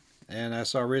Eminem, and I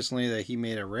saw recently that he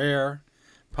made a rare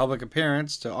public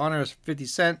appearance to honor 50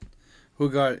 Cent, who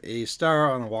got a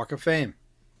star on the Walk of Fame.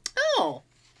 Oh.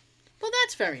 Well,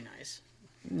 that's very nice.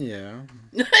 Yeah.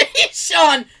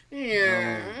 Sean!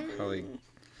 Yeah.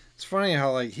 It's funny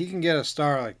how like he can get a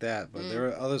star like that, but there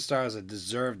are other stars that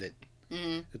deserved it.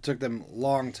 Mm, It took them a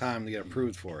long time to get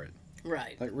approved for it.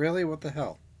 right. Like, really? What the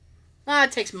hell?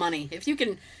 It takes money. If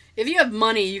you have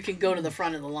money, you can go to the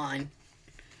front of the line.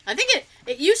 I think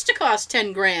it used to cost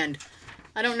 10 grand.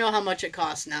 I don't know how much it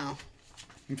costs now.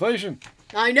 Inflation.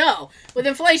 I know. With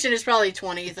inflation, it's probably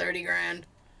 20, 30 grand.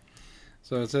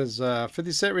 So it says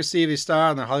 50 Cent received a star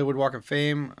on the Hollywood Walk of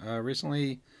Fame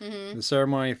recently. Mm-hmm. The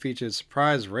ceremony featured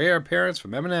surprise rare appearance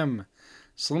from Eminem.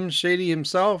 Slim Shady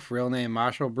himself, real name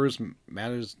Marshall Bruce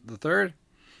Mathers III,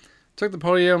 took the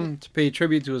podium to pay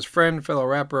tribute to his friend, fellow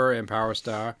rapper, and power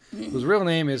star, whose real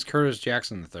name is Curtis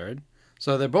Jackson III.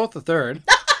 So they're both the third.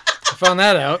 I found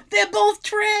that out. They're both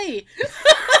Trey.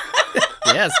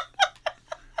 Yes.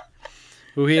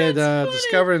 Who he had That's funny.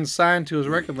 discovered and signed to his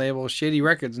record label, Shady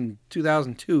Records, in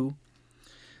 2002.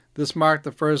 This marked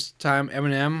the first time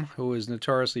Eminem, who is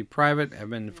notoriously private, had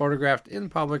been photographed in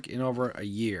public in over a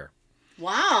year.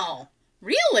 Wow.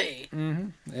 Really?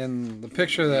 Mm-hmm. And the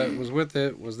picture that was with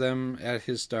it was them at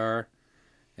his star.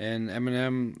 And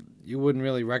Eminem, you wouldn't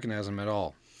really recognize him at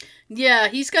all. Yeah,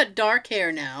 he's got dark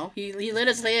hair now. He let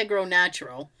his hair grow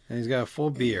natural. And he's got a full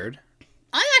beard.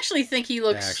 I actually think he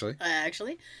looks...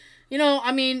 Actually. You know,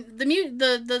 I mean,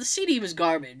 the CD was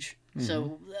garbage.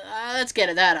 So, let's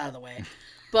get that out of the way.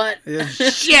 But...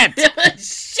 Shit!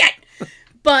 Shit!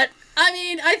 But, I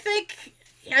mean, I think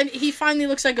he finally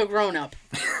looks like a grown-up.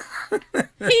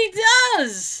 He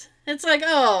does! It's like,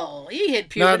 oh, he hit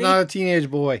puberty. Not a teenage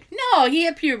boy. No, he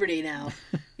hit puberty now.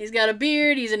 He's got a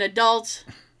beard, he's an adult.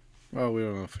 Well, we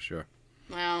don't know for sure.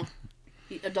 Well,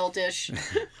 adultish.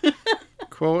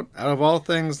 Quote, out of all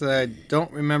things that I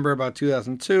don't remember about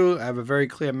 2002, I have a very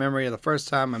clear memory of the first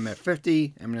time I met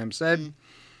 50, Eminem said.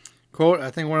 Quote,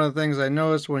 I think one of the things I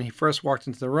noticed when he first walked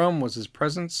into the room was his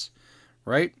presence,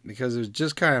 right? Because it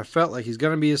just kind of felt like he's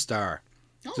going to be a star.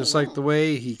 Oh, Just wow. like the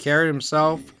way he carried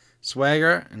himself,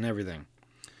 swagger, and everything.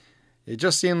 It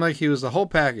just seemed like he was the whole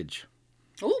package.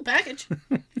 Ooh, package.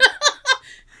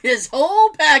 His whole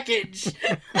package.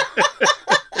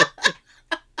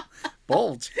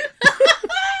 Bold.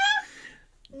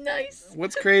 Nice.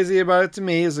 What's crazy about it to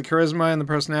me is the charisma and the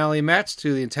personality match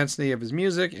to the intensity of his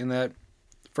music, and that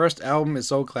first album is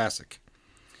so classic.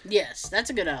 Yes, that's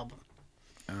a good album.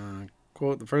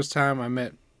 Quote, the first time I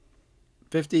met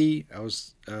 50, I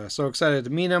was so excited to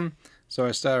meet him, so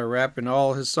I started rapping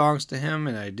all his songs to him,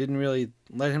 and I didn't really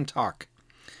let him talk.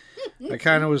 I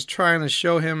kind of was trying to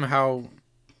show him how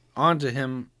into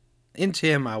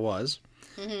him I was,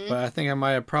 but I think I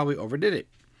might have probably overdid it.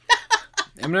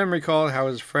 Eminem recalled how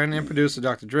his friend and producer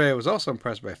Dr. Dre was also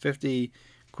impressed by 50.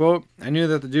 Quote, I knew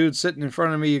that the dude sitting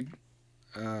across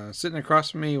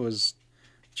from me was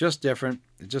just different.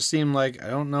 It just seemed like, I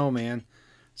don't know, man.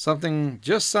 Something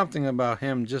about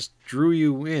him just drew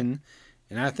you in,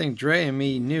 and I think Dre and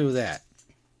me knew that.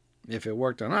 If it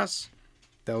worked on us,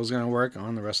 that was going to work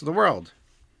on the rest of the world.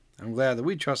 I'm glad that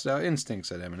we trusted our instincts,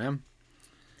 said Eminem.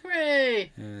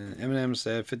 Hooray! And Eminem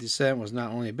said 50 Cent was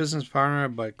not only a business partner,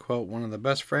 but, quote, one of the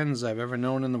best friends I've ever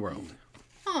known in the world.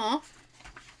 Aw.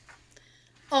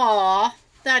 Aw,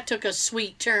 that took a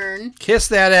sweet turn. Kiss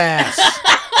that ass!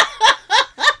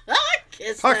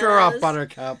 Kiss Fuck that her ass. up,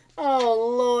 Buttercup.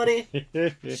 Oh, lordy.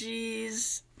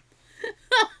 Jeez.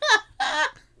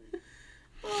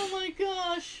 Oh, my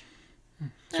gosh.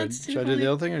 That's too Should I do funny.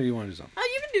 the other thing, or do you want to do something? Oh,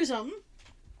 you can do something.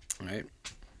 All right.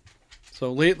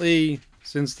 So lately,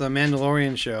 since the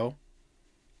Mandalorian show,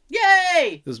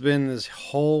 Yay! there's been this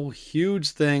whole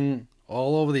huge thing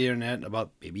all over the internet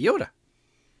about Baby Yoda,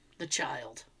 The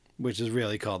child. which is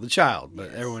really called the child, but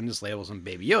Yes. everyone just labels him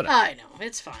Baby Yoda. I know.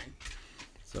 It's fine.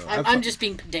 So I'm just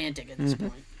being pedantic at this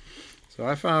point. So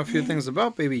I found a few things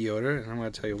about Baby Yoda, and I'm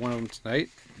going to tell you one of them tonight,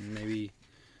 and maybe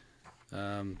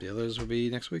the others will be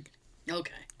next week.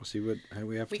 Okay. We'll see what how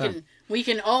we have We time.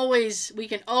 can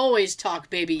always talk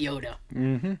Baby Yoda.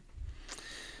 Mm-hmm.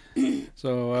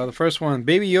 So the first one,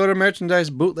 Baby Yoda merchandise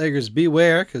bootleggers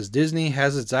beware, because Disney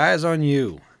has its eyes on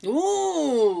you.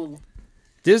 Ooh.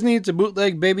 Disney to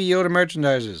bootleg Baby Yoda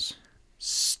merchandisers.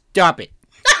 Stop it.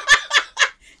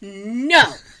 No.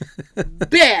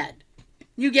 Bad.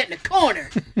 You get in a corner.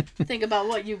 Think about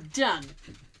what you've done.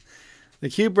 The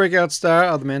cute breakout star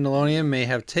of The Mandalorian may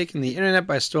have taken the internet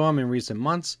by storm in recent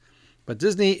months, but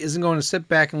Disney isn't going to sit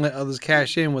back and let others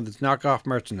cash in with its knockoff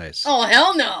merchandise. Oh,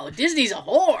 hell no. Disney's a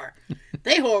whore.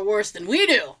 They whore worse than we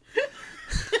do.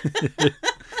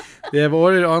 They have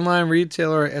ordered online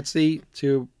retailer Etsy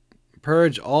to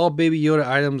purge all Baby Yoda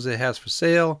items it has for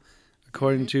sale,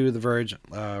 according to The Verge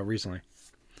recently.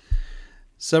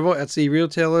 Several Etsy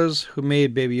retailers who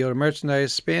made Baby Yoda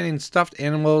merchandise spanning stuffed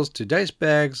animals to dice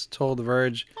bags told The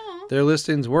Verge Aw. their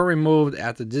listings were removed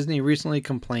after Disney recently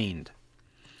complained.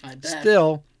 I bet.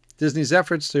 Still, Disney's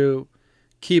efforts to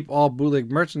keep all bootleg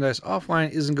merchandise offline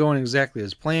isn't going exactly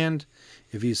as planned.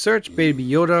 If you search Baby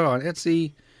Yoda on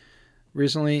Etsy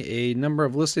recently, a number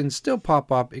of listings still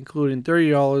pop up, including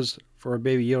 $30 for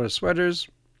Baby Yoda sweaters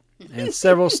and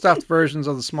several stuffed versions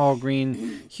of the small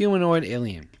green humanoid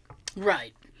alien.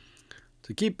 Right.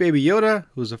 To keep Baby Yoda,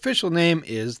 whose official name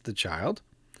is the child,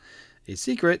 a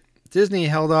secret, Disney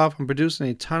held off on producing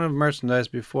a ton of merchandise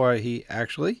before he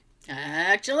actually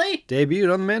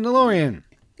debuted on The Mandalorian,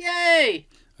 Yay.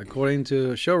 according to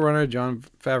showrunner Jon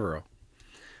Favreau.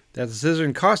 That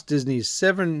decision cost Disney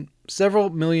several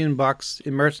million bucks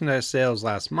in merchandise sales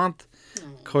last month,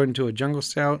 according to a Jungle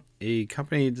Scout, a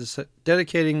company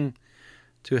dedicating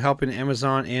to helping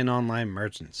Amazon and online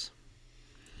merchants.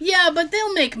 Yeah, but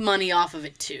they'll make money off of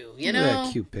it too, you Look at know?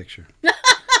 that cute picture.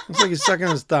 Looks like he's sucking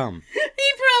his thumb. He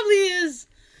probably is.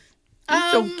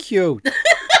 He's so cute.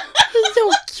 He's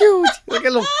so cute. Look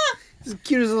at he's as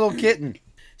cute as a little kitten.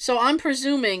 So I'm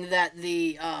presuming that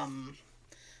the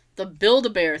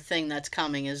Build-A-Bear thing that's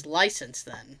coming is licensed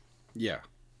then. Yeah,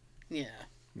 Yeah.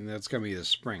 and that's gonna be this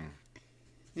spring.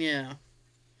 Yeah.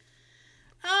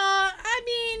 I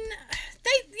mean,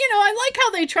 I like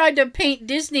how they tried to paint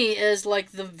Disney as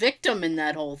like the victim in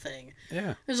that whole thing.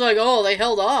 Yeah. It's like, oh, they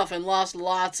held off and lost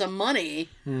lots of money.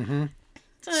 Mm-hmm.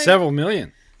 It's like, Several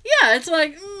million. Yeah, it's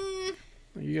like,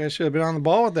 You guys should have been on the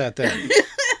ball with that then.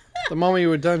 The moment you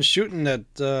were done shooting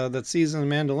that season of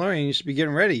Mandalorian, you should be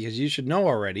getting ready, because you should know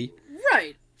already.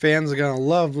 right. Fans are gonna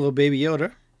love little Baby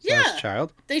Yoda. Yeah. Slash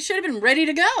child. They should have been ready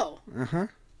to go. Uh-huh.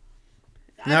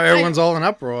 Now everyone's all in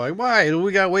uproar. Like, why do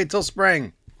we gotta wait till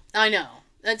spring? I know.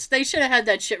 They should have had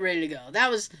that shit ready to go. That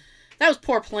was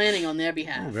poor planning on their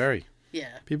behalf. Oh, very. Yeah.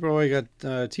 People already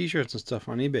got T-shirts and stuff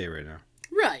on eBay right now.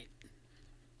 Right.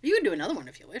 You can do another one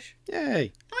if you wish.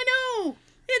 Yay! I know.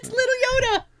 It's little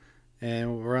Yoda.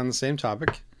 And we're on the same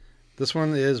topic. This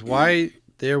one is why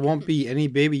there won't be any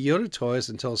Baby Yoda toys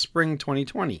until spring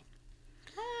 2020.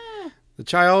 The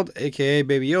child, aka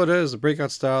Baby Yoda, is the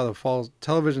breakout star of the fall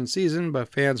television season, but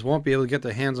fans won't be able to get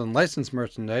their hands on licensed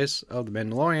merchandise of the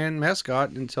Mandalorian mascot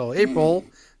until April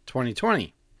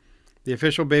 2020. The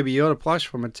official Baby Yoda plush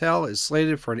from Mattel is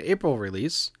slated for an April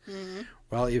release,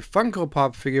 while a Funko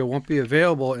Pop figure won't be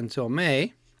available until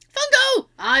May. Funko!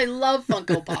 I love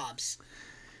Funko Pops.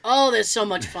 Oh, they're so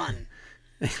much fun.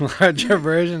 A larger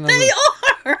version of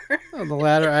of the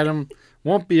latter item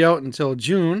won't be out until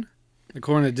June,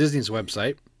 according to Disney's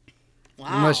website. Wow.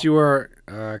 Unless you are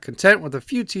content with a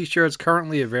few t-shirts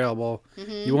currently available,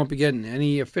 you won't be getting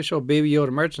any official Baby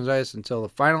Yoda merchandise until the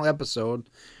final episode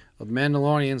of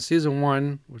Mandalorian Season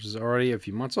 1, which is already a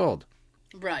few months old.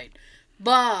 Right.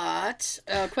 But,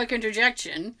 quick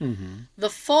interjection, the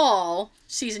fall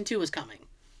Season 2 is coming.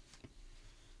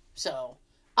 So,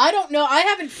 I don't know. I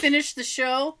haven't finished the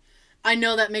show. I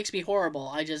know that makes me horrible.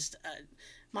 I just...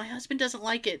 my husband doesn't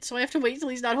like it, so I have to wait till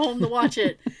he's not home to watch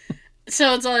it.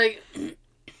 So it's like,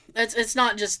 it's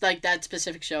not just like that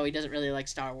specific show. He doesn't really like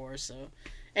Star Wars, so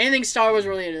anything Star Wars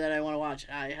related that I want to watch,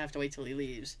 I have to wait till he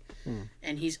leaves.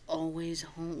 And he's always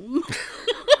home.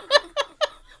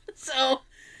 So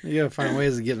You gotta find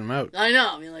ways to get them out. I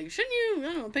know. I mean, like, shouldn't you?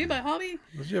 I don't know, pick up a hobby.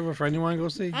 Don't you have a friend you want to go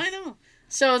see? I know.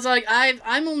 So it's like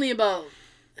I'm only about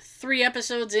 3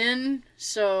 episodes in,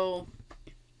 so.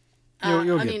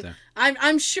 You'll get there.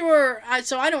 I'm sure.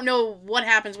 So I don't know what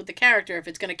happens with the character if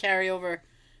it's going to carry over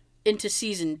into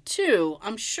season 2.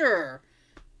 I'm sure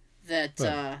that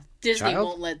Disney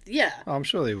won't let. Yeah. Oh, I'm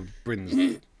sure they would bring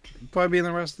this. Probably be in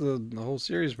the rest of the whole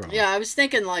series, probably. Yeah, I was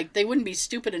thinking like they wouldn't be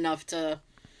stupid enough to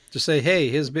just say, "Hey,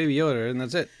 here's Baby Yoda," and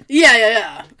that's it.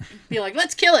 Yeah. Be like,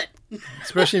 let's kill it.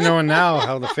 Especially knowing now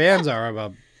how the fans are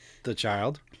about the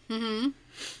child. Mm-hmm.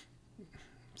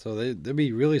 So they'd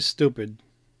be really stupid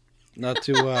not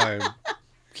to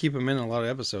keep him in a lot of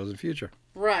episodes in the future.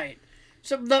 Right.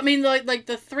 So I mean, like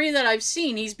the 3 that I've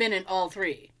seen, he's been in all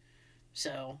 3.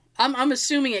 So I'm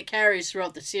assuming it carries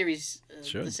throughout the series,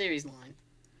 the series line.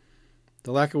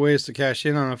 The lack of ways to cash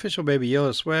in on official Baby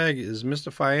Yoda swag is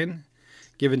mystifying,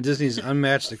 given Disney's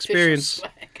unmatched experience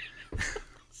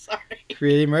Sorry.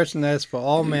 creating merchandise for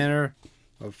all manner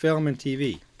of film and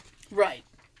TV Right.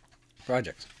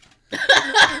 projects.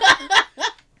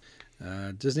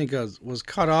 Disney was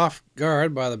caught off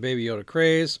guard by the Baby Yoda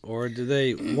craze, or do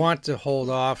they want to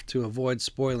hold off to avoid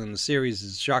spoiling the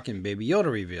series' shocking Baby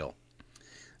Yoda reveal?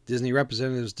 Disney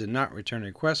representatives did not return a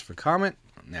request for comment,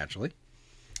 naturally.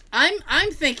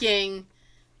 I'm thinking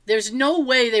there's no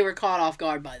way they were caught off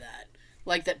guard by that.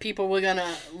 Like that people were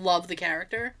gonna love the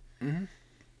character. Mm-hmm.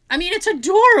 I mean, it's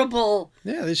adorable.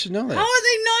 Yeah, they should know that. How are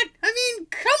they not? I mean,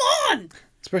 come on.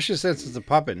 Especially since it's a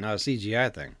puppet, not a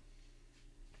CGI thing.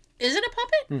 Is it a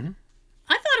puppet? Mm-hmm.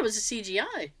 I thought it was a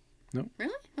CGI. Nope.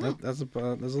 Really? Oh. That's a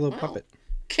little puppet.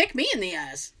 Kick me in the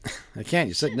ass. I can't.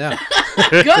 You're sitting down.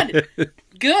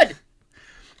 Good.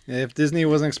 If Disney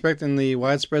wasn't expecting the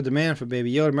widespread demand for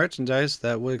Baby Yoda merchandise,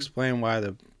 that would explain why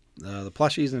the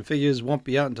plushies and figures won't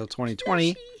be out until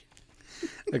 2020.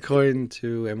 According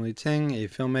to Emily Ting, a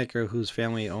filmmaker whose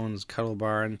family owns Cuddle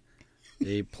Barn,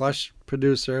 a plush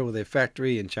producer with a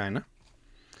factory in China.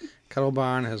 Cuddle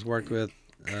Barn has worked with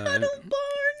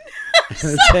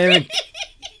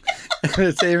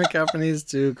entertainment companies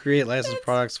to create licensed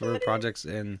products for projects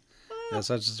in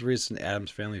such as the recent Addams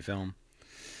Family film.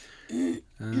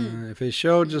 If a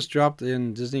show just dropped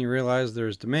and Disney realized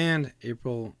there's demand,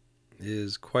 April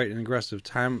is quite an aggressive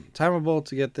timeable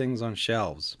to get things on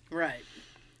shelves. Right.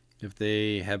 If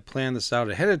they had planned this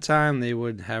out ahead of time, they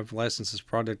would have licensed this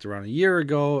product around a year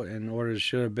ago, and orders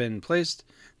should have been placed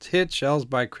to hit shelves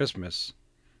by Christmas.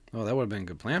 Oh, that would have been a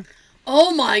good plan.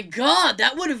 Oh my God,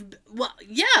 that would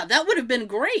have been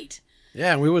great.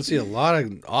 Yeah, and we would see a lot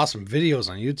of awesome videos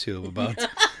on YouTube about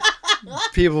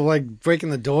people like breaking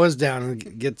the doors down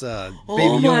and get Baby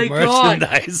Yoda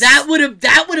merchandise. That would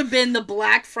have been the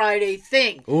Black Friday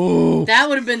thing. Ooh, that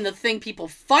would have been the thing people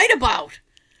fight about.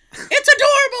 It's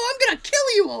adorable. I'm gonna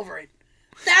kill you over it.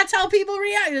 That's how people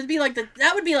react. It'd be like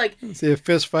that would be like see a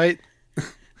fist fight.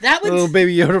 That would little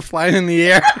Baby Yoda flying in the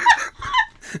air.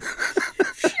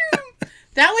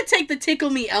 That would take the Tickle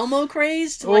Me Elmo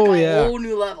craze to like a whole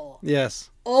new level. Yes.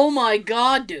 Oh my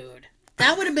God, dude.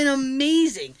 That would have been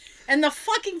amazing. And the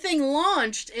fucking thing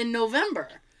launched in November.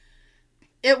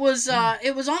 It was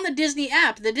on the Disney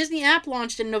app. The Disney app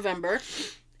launched in November,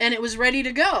 and it was ready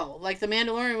to go. Like the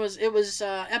Mandalorian was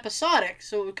episodic,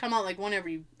 so it would come out like one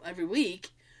every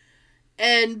week.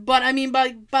 But I mean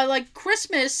by like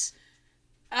Christmas,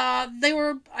 I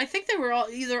think they were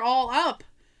either all up.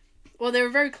 Well, they were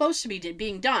very close to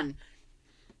being done.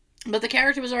 But the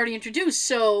character was already introduced,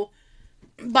 so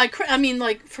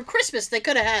for Christmas, they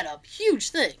could have had a huge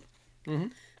thing. Mm-hmm.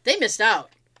 They missed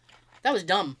out. That was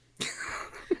dumb.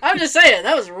 I'm just saying,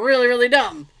 that was really, really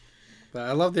dumb. But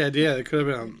I love the idea. There could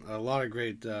have been a lot of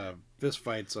great fist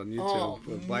fights on YouTube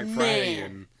with Black Friday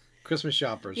and Christmas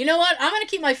shoppers. You know what? I'm going to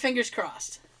keep my fingers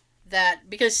crossed that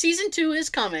because season 2 is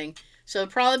coming, so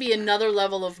it'll probably be another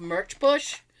level of merch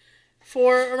push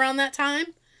for around that time.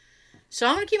 So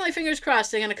I'm going to keep my fingers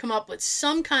crossed they're going to come up with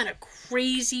some kind of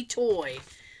crazy toy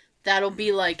that'll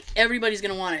be like, everybody's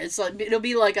going to want it. It'll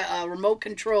be like a remote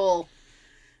control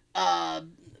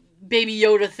Baby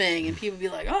Yoda thing, and people be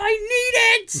like, oh, I need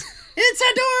it! It's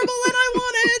adorable and I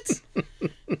want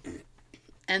it!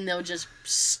 And they'll just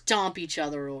stomp each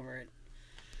other over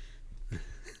it.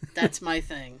 That's my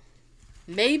thing.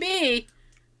 Maybe.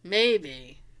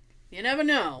 You never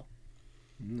know.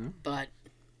 No. But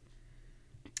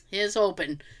here's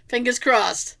hoping. Fingers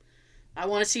crossed. I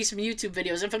want to see some YouTube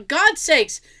videos. And for God's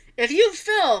sakes, if you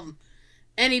film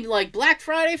any like Black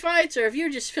Friday fights, or if you're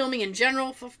just filming in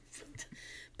general,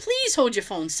 please hold your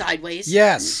phone sideways.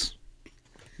 Yes.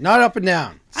 Not up and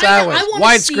down. Sideways.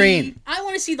 Widescreen. I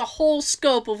want to see the whole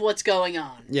scope of what's going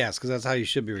on. Yes, because that's how you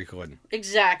should be recording.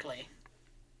 Exactly.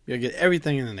 You gotta get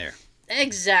everything in there.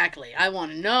 Exactly. I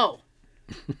want to know.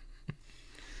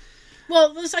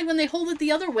 Well, it's like when they hold it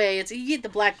the other way, you get the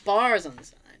black bars on the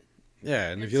side. Yeah,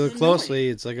 and if you look closely,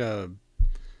 it's like a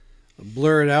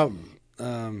blurred out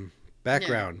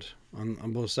background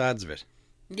on both sides of it.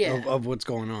 Yeah. Of what's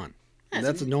going on.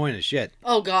 That's annoying as shit.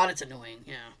 Oh, God, it's annoying.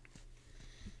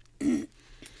 Yeah.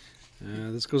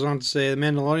 This goes on to say the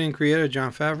Mandalorian creator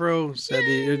Jon Favreau said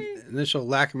the initial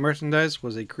lack of merchandise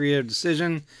was a creative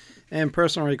decision and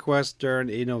personal request during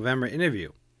a November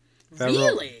interview.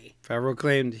 Really? Favreau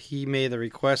claimed he made the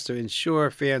request to ensure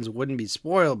fans wouldn't be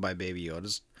spoiled by Baby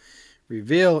Yoda's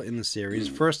reveal in the series'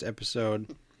 first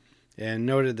episode, and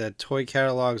noted that toy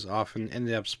catalogs often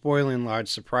ended up spoiling large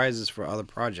surprises for other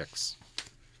projects.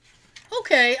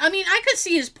 Okay, I mean, I could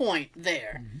see his point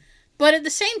there. Mm-hmm. But at the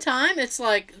same time, it's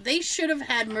like, they should have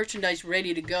had merchandise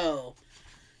ready to go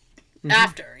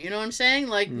after. You know what I'm saying?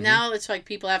 Like, now it's like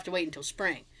people have to wait until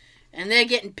spring. And they're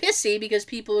getting pissy because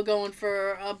people are going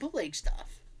for bootleg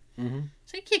stuff. Mm-hmm.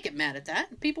 So you can't get mad at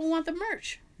that. People want the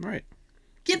merch. Right.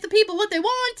 Give the people what they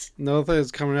want. Another thing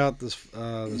that's coming out this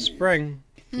spring,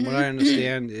 from what I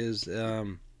understand, is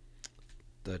the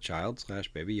child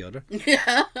 / Baby Yoda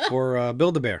for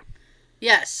Build-A-Bear.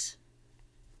 Yes.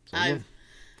 So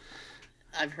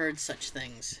I've heard such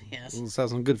things, yes. Let's have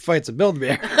some good fights at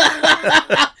Build-A-Bear.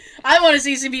 I want to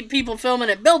see some people filming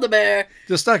at Build-A-Bear.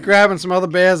 Just start grabbing some other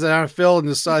bears that aren't filled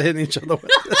and just start hitting each other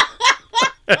with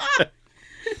it.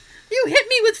 You hit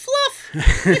me with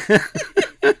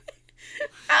fluff!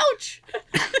 Ouch!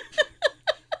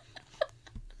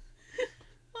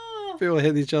 People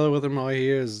hitting each other with them. All I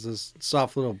hear is this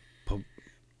soft little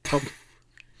pump.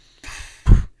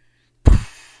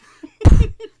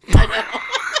 I know.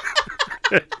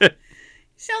 You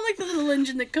sound like the little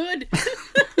engine that could.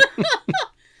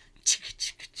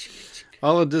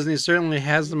 Although Disney certainly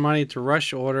has the money to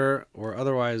rush order or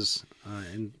otherwise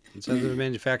incentive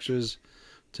manufacturers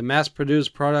to mass produce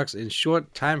products in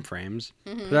short time frames,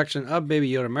 production of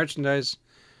Baby Yoda merchandise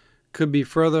could be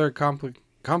further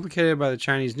complicated by the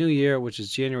Chinese New Year, which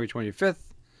is January 25th.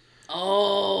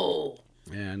 Oh.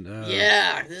 And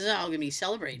yeah, this is how I'm going to be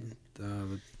celebrating.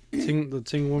 The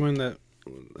Ting woman that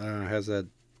has that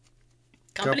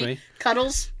company.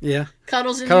 Cuddles? Yeah.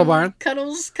 Cuddles in Cuddle Barn.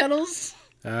 Cuddles. Cuddle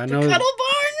Barn?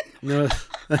 No,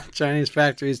 Chinese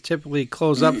factories typically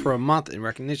close up for a month in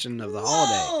recognition of the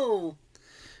holiday,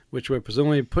 which would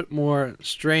presumably put more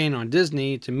strain on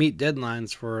Disney to meet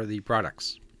deadlines for the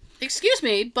products. Excuse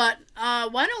me, but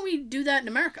why don't we do that in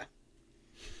America?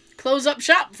 Close up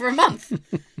shop for a month.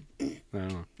 I don't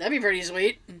know. That'd be pretty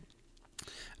sweet.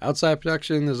 Outside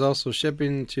production, there's also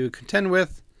shipping to contend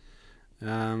with.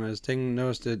 As Ting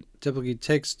noticed, it typically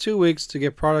takes 2 weeks to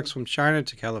get products from China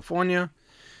to California.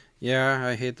 Yeah,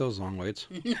 I hate those long waits.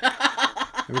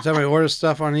 Every time I order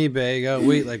stuff on eBay, I gotta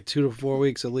wait like 2 to 4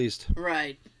 weeks at least.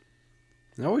 Right.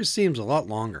 It always seems a lot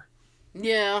longer.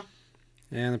 Yeah.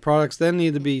 And the products then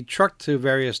need to be trucked to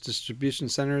various distribution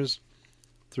centers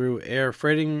through air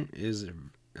freighting is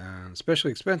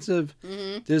especially expensive.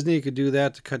 Mm-hmm. Disney could do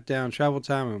that to cut down travel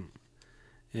time.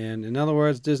 And in other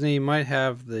words, Disney might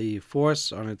have the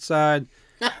Force on its side,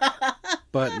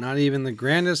 but not even the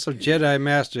grandest of Jedi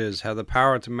Masters have the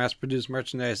power to mass produce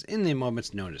merchandise in a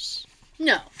moment's notice.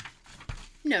 No.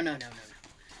 You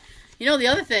know, the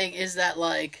other thing is that,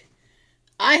 like,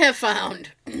 I have found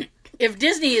if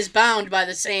Disney is bound by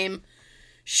the same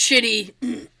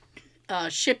shitty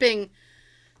shipping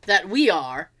that we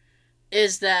are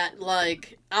is that,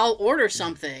 like, I'll order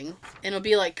something and it'll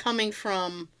be like coming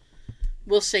from,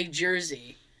 we'll say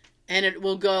Jersey, and it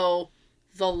will go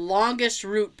the longest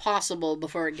route possible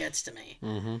before it gets to me.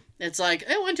 Mm-hmm. It's like,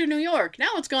 it went to New York, now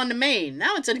it's gone to Maine,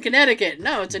 now it's in Connecticut,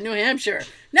 now it's in New Hampshire,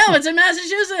 now it's in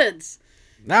Massachusetts.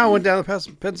 Now I went down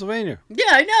to Pennsylvania. Yeah,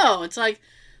 I know. It's like,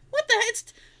 what the heck?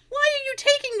 Why are you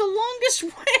taking the longest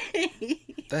way?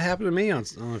 That happened to me on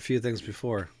a few things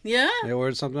before. Yeah? I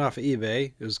ordered something off of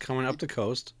eBay. It was coming up the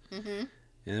coast. Mm-hmm.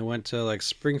 And it went to like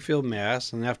Springfield,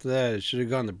 Mass. And after that, it should have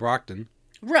gone to Brockton.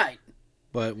 Right.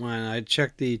 But when I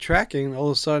checked the tracking, all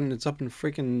of a sudden it's up in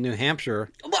freaking New Hampshire.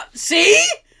 What? See?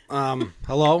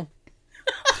 Hello?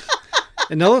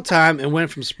 Another time, it went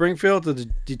from Springfield to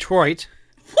Detroit.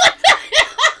 What the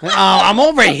hell? I'm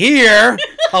over here.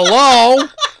 Hello?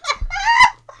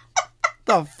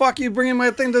 The fuck you bringing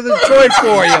my thing to Detroit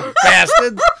for, you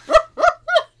bastard?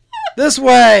 This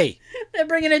way. They're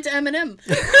bringing it to Eminem.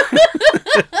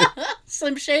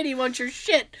 Slim Shady wants your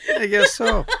shit. I guess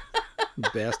so.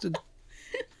 Bastard.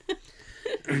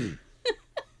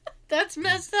 That's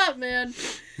messed up, man.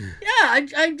 Yeah,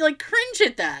 I like cringe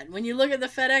at that when you look at the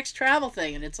FedEx travel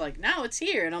thing and it's like, now it's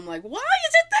here. And I'm like, why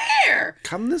is it there?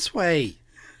 Come this way.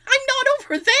 I'm not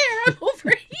over there. I'm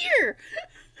over here.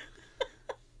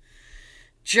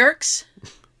 Jerks.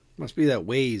 Must be that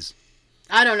Waze.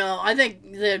 I don't know. I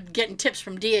think they're getting tips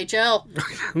from DHL.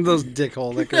 Those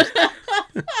dickhole lickers.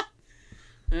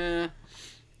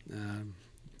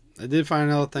 I did find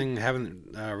another thing having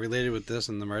related with this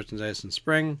in the merchandise in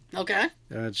spring. Okay.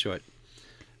 It's short.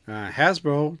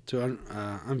 Hasbro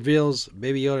unveils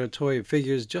Baby Yoda toy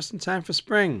figures just in time for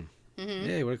spring. Mm-hmm.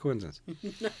 Yay, what a coincidence.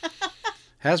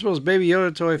 Hasbro's Baby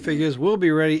Yoda toy figures will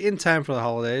be ready in time for the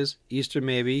holidays. Easter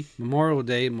maybe, Memorial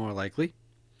Day more likely.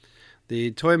 The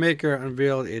toy maker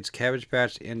unveiled its Cabbage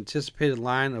Patch anticipated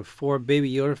line of 4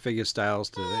 Baby Yoda figure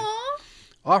styles today, Aww.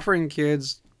 offering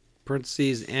kids,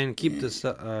 parentheses, and keep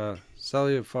the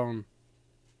cellular phone.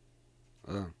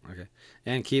 Okay,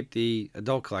 and keep the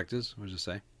adult collectors, what did I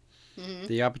say? Mm-hmm.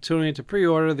 The opportunity to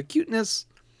pre-order the cuteness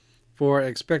for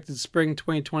expected spring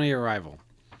 2020 arrival.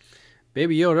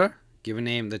 Baby Yoda, given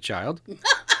name the child.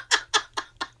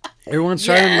 Everyone's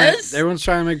trying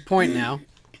to make point now.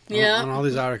 Yeah. On all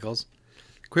these articles.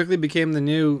 Quickly became the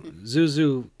new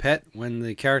Zuzu pet when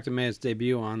the character made its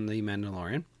debut on The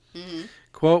Mandalorian. Mm-hmm.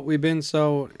 Quote, we've been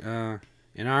so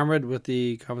enamored with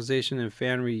the conversation and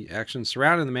fan reaction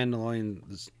surrounding The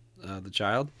Mandalorian, the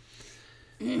child.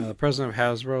 The president of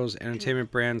Hasbro's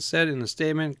entertainment brand said in a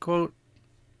statement, quote,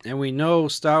 and we know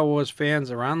Star Wars fans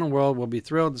around the world will be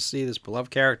thrilled to see this beloved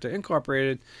character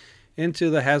incorporated into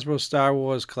the Hasbro Star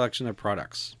Wars collection of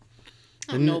products.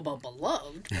 I don't know about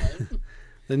beloved, but...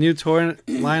 The new toy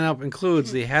lineup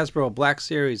includes the Hasbro Black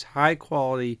Series high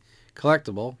quality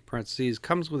collectible, parentheses,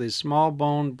 comes with a small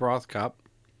bone broth cup,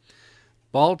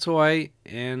 ball toy,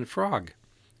 and frog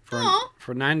for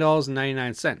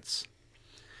 $9.99.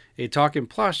 A talking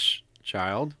plush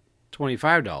child,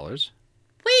 $25.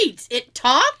 Wait, it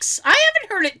talks? I haven't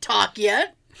heard it talk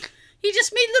yet. He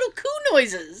just made little coo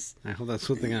noises. I hope that's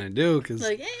what they're going to do, because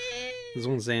Like, this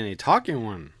one's saying a talking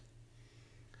one.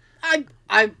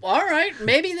 all right.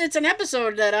 Maybe it's an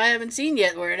episode that I haven't seen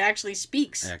yet where it actually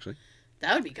speaks. Actually.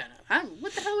 That would be kind of...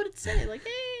 What the hell would it say? Like,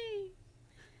 hey...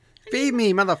 Feed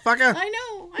me, motherfucker! I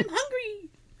know. I'm hungry.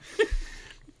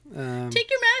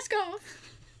 Take your mask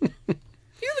off.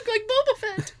 You look like Boba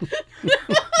Fett.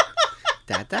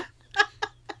 Dada?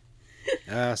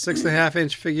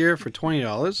 6.5-inch figure for $20.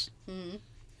 Mm-hmm.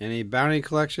 And a bounty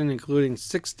collection including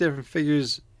 6 different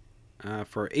figures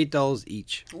for $8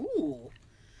 each. Ooh.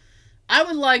 I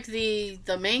would like the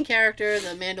main character,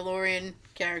 the Mandalorian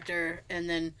character, and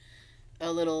then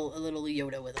a little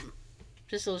Yoda with him.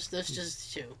 Just those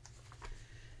two.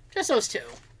 Just those two.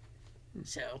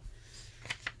 So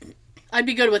I'd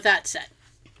be good with that set.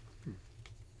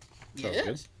 Sounds Yes.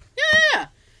 good. Yeah. I'm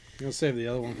going to save the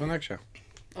other one for next show.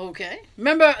 Okay.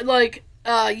 Remember, like,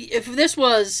 if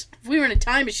we were in a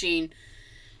time machine,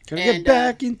 Gonna And, get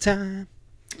back in time.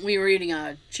 we were eating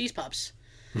cheese puffs.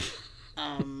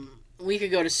 We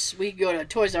could go to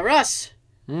Toys R Us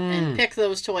and pick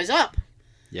those toys up.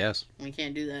 Yes. We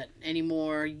can't do that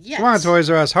anymore yet. Come on, Toys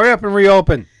R Us. Hurry up and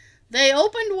reopen. They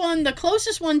opened one. The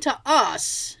closest one to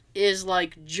us is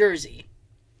like Jersey,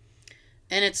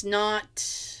 and it's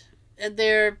not.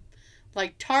 They're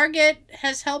like Target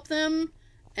has helped them,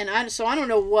 and I don't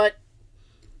know what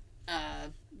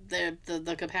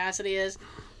the capacity is,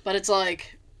 but it's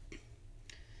like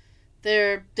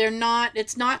they're not.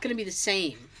 It's not going to be the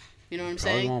same. You know what I'm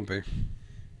Probably saying? won't be.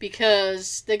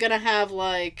 Because they're gonna have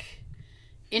like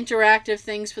interactive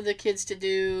things for the kids to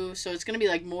do. So it's gonna be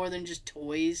like more than just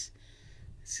toys.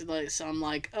 So I'm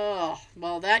like, oh,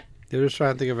 well that. They're just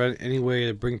trying to think of any way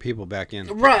to bring people back in.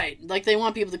 Right, like they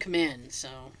want people to come in. So,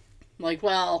 like,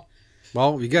 well,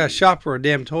 you gotta shop for a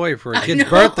damn toy for a I kid's know.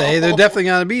 birthday. They're definitely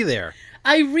gonna be there.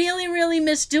 I really, really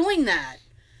miss doing that.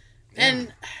 Yeah.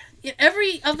 And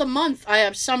every other month, I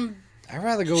have some. I'd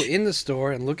rather go in the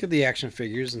store and look at the action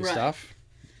figures and Right. stuff.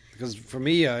 Because for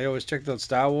me, I always checked out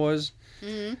Star Wars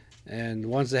Mhm. and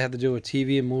ones that have to do with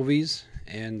TV and movies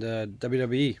and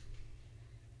WWE.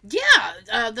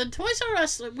 Yeah, the Toys R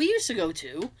Us we used to go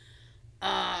to,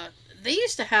 they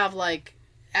used to have like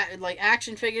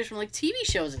action figures from like TV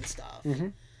shows and stuff,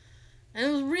 Mhm. and it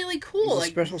was really cool, It was a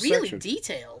like special really section.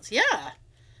 detailed. Yeah,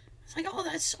 it's like, oh,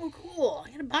 that's so cool.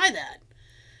 I gotta buy that.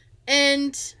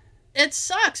 And it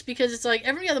sucks because it's like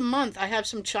every other month I have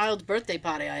some child's birthday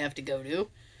party I have to go to.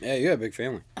 Yeah, you got a big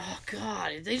family. Oh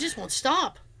God, they just won't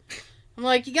stop. I'm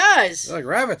like, you guys, They're like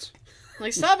rabbits.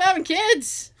 like, stop having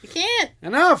kids. You can't.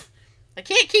 Enough. I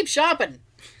can't keep shopping.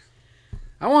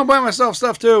 I want to buy myself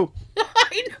stuff too.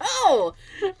 I know,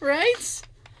 right?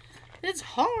 It's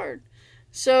hard.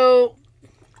 So,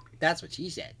 That's what she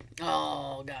said.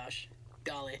 oh gosh,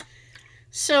 golly.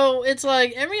 So it's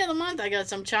like every other month I got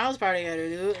some child's party I gotta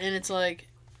do, and it's like,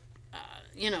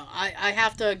 I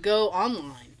have to go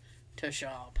online to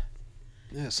shop.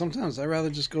 Yeah, sometimes I'd rather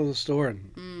just go to the store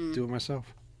and Mm. do it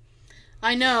myself.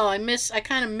 I know. I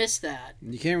kind of miss that.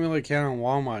 You can't really count on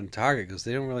Walmart and Target because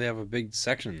they don't really have a big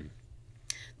section.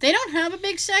 They don't have a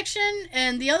big section,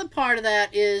 and the other part of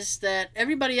that is that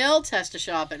everybody else has to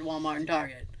shop at Walmart and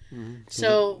Target. Mm-hmm.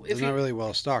 So they're if not really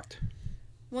well stocked.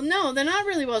 Well, no, they're not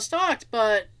really well stocked,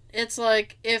 but it's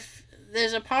like if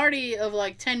there's a party of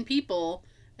like 10 people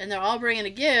and they're all bringing a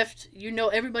gift,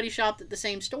 everybody shopped at the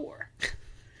same store.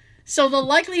 So the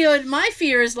likelihood, my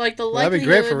fear is like Well, that'd be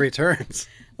great for returns.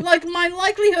 like my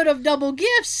likelihood of double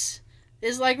gifts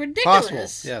is like ridiculous.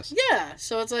 Possible, yes. Yeah,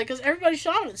 so it's like, because everybody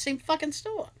shopping at the same fucking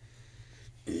store.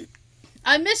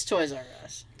 I miss Toys R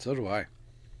Us. So do I.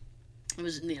 It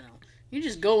was, you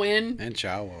just go in, And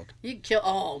Child World. you kill,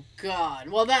 oh God.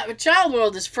 Well, Child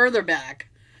World is further back.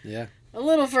 Yeah. A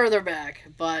little further back,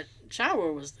 but Child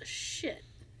World was the shit.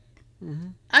 Mm-hmm.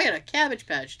 I got a Cabbage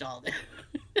Patch doll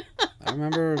there. I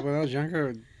remember when I was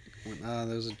younger, there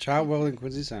was a Child World in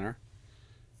Quincy Center.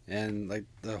 And like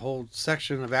the whole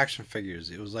section of action figures,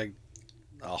 it was like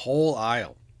a whole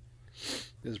aisle.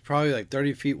 It was probably like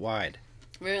 30 feet wide.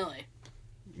 Really?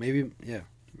 Maybe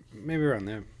around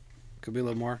there. Could be a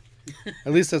little more.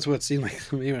 At least that's what it seemed like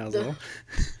to me when I was little.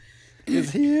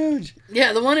 It's huge.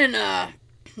 Yeah, the one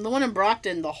in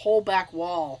Brockton, the whole back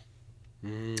wall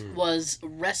Mm. was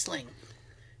wrestling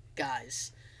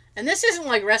guys. And this isn't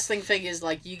like wrestling figures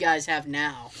like you guys have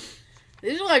now.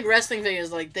 These are like wrestling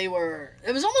figures like it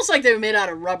was almost like they were made out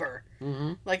of rubber.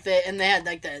 Mm-hmm. Like they had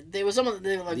like they were like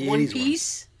The one 80s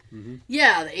piece. Mm-hmm.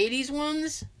 Yeah, the 80s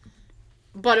ones.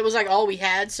 But it was like all we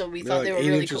had, so we thought Like they were 8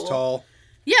 really inches cool. tall.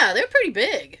 Yeah, they're pretty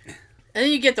big. And then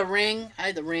you get the ring. I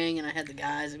had the ring, and I had the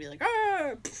guys. I'd be like,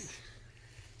 ah!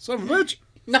 Son of a bitch.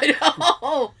 I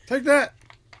know. Take that.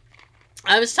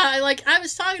 I was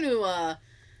talking to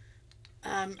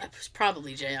it was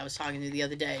probably Jay. I was talking to the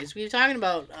other day. We were talking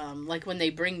about like when they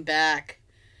bring back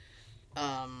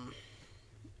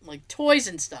like toys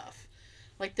and stuff,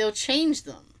 like they'll change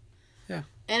them. Yeah.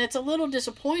 And it's a little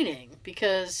disappointing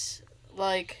because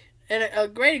like, and a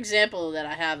great example that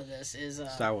I have of this is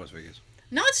Star Wars figures.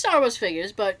 not Star Wars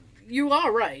figures, but you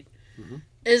are right. Mm-hmm.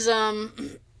 Is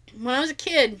when I was a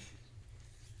kid,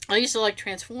 I used to like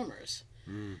Transformers,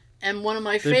 and one of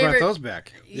my They favorite. brought those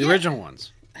back. The Yeah. original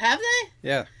ones. Have they?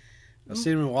 Yeah. I've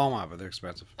seen them in Walmart, but they're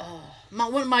expensive. Oh,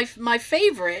 one of my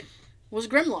favorite was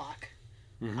Grimlock.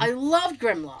 Mhm. I loved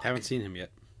Grimlock. Haven't seen him yet.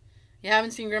 You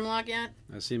haven't seen Grimlock yet?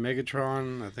 I've seen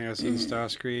Megatron. I think I've seen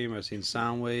Starscream. I've seen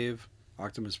Soundwave.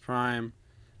 Optimus Prime.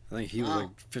 I think he was Wow. like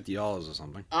 $50 or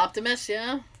something. Optimus,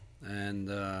 yeah. And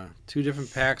 2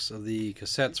 different packs of the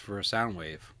cassettes for a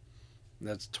Soundwave.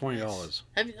 That's $20.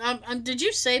 Have did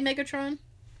you say Megatron?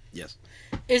 Yes.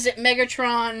 Is it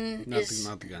Megatron?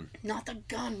 Not the gun. Not the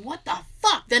gun. What the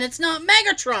fuck? Then it's not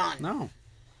Megatron. No.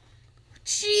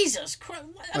 Jesus Christ!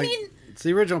 I Like, mean, it's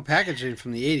the original packaging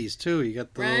from the 80s too. You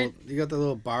got the Right.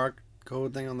 little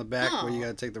barcode thing on the back where you Oh.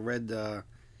 got to take the red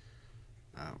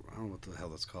I don't know what the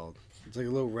hell it's called. It's like a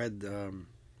little red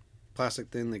plastic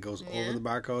thing that goes Yeah. over the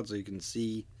barcode so you can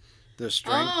see the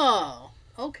strength. oh,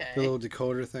 okay. The little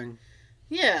decoder thing.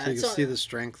 Yeah. So you can see the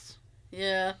strength.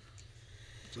 Yeah,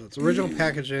 So it's original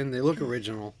packaging. They look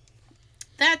original.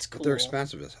 that's cool. But they're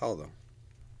expensive as hell though.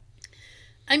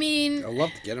 I mean, I'd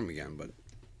love to get them again, but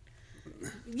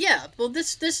yeah. Well,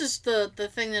 this is the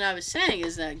thing that I was saying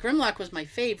is that Grimlock was my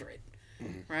favorite,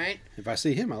 right? If I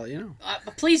see him, I'll let you know.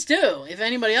 Please do. If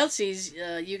anybody else sees,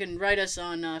 you can write us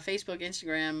on Facebook,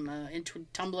 Instagram,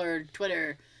 Tumblr,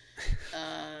 Twitter.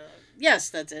 Yes,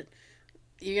 that's it.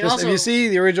 You can If you see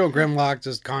the original Grimlock,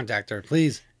 just contact her,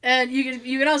 please. And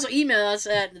you can also email us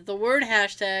at the word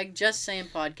hashtag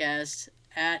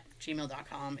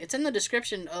justsayingpodcast@gmail.com. It's in the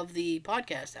description of the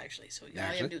podcast, actually. So all you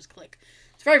have to do is click.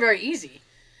 It's very, very easy.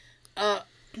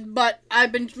 But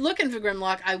I've been looking for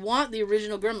Grimlock. I want the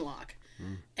original Grimlock.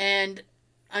 And,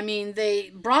 I mean, they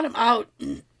brought him out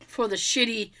for the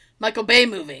shitty Michael Bay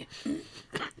movie.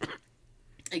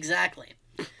 Exactly.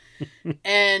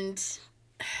 And...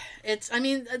 It's, I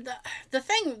mean,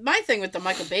 my thing with the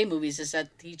Michael Bay movies is that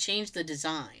he changed the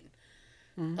design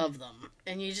of them.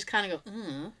 And you just kind of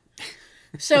go,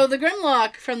 So the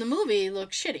Grimlock from the movie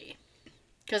looks shitty.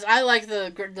 Because I like the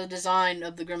design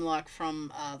of the Grimlock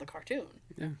from the cartoon.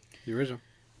 Yeah, the original.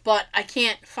 But I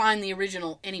can't find the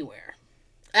original anywhere.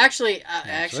 Actually,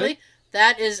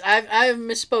 that is, I've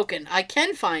misspoken. I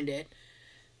can find it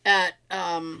at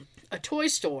a toy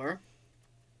store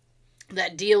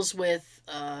that deals with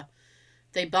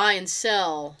they buy and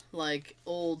sell like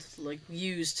old, like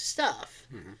used stuff.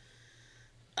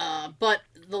 But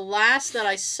the last that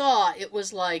I saw, it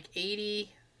was like $80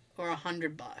 or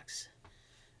 $100,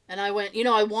 and I went,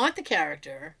 I want the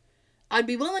character. I'd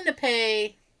be willing to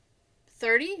pay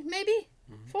 $30 maybe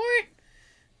for it.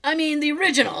 I mean the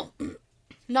original,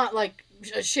 not like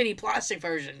a shitty plastic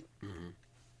version.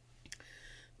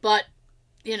 But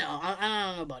I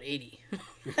don't know about 80.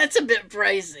 That's a bit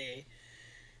pricey.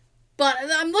 But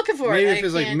I'm looking for it. Maybe if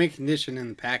it's like mint condition in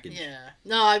the package. Yeah.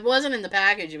 No, it wasn't in the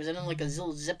package. It was in like a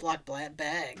little Ziploc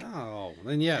bag. Oh,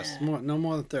 then yes. Yeah. No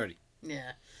more than 30.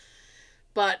 Yeah.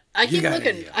 But I keep got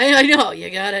looking. a deal. I know,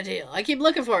 you got a deal. I keep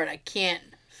looking for it. I can't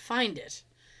find it.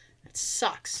 It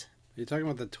sucks. Are you talking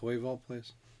about the Toy Vault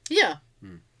place? Yeah.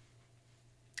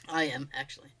 I am,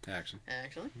 actually. Actually.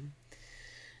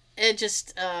 It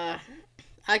just, I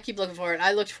keep looking for it.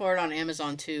 I looked for it on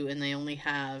Amazon too, and they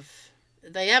have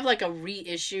like a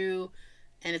reissue,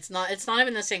 and it's not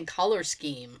even the same color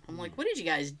scheme. I'm like, what did you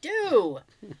guys do?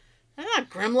 I'm not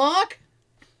Grimlock.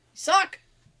 You suck.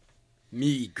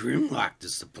 Me, Grimlock,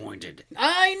 disappointed.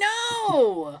 I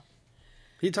know.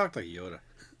 He talked like Yoda.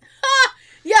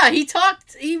 Yeah, he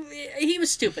talked. He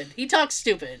was stupid. He talked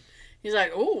stupid. He's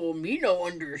like, oh, me no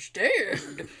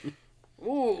understand.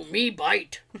 Oh, me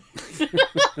bite.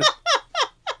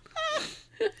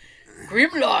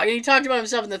 Grimlock. And he talked about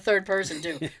himself in the third person,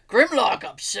 too. Grimlock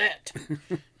upset.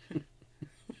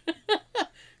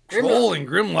 Troll in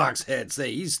Grimlock's head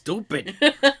say he's stupid.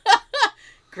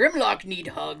 Grimlock need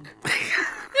hug.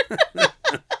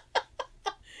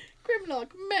 Grimlock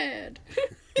mad.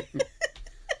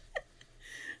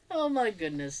 Oh, my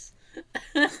goodness.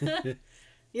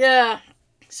 Yeah.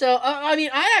 So, I mean,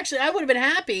 I would have been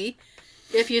happy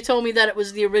if you told me that it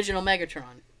was the original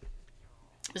Megatron.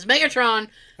 Because Megatron,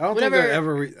 I don't think they're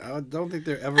ever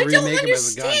remaking him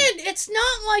as a gun. It's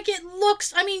not like it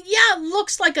looks... I mean, yeah, it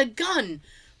looks like a gun.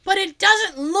 But it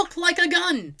doesn't look like a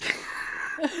gun.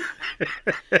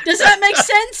 Does that make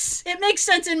sense? It makes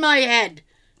sense in my head.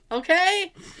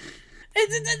 Okay?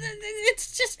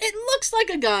 It's just... It looks like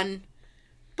a gun.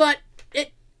 But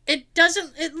it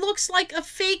doesn't... It looks like a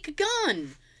fake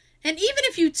gun. And even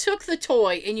if you took the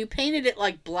toy and you painted it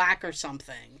like black or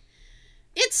something,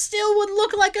 it still would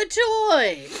look like a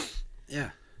toy.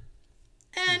 Yeah.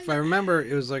 And if I remember,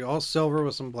 it was like all silver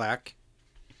with some black.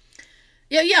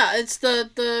 Yeah. It's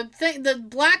the thing. The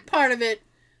black part of it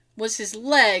was his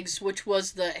legs, which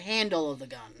was the handle of the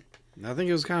gun. I think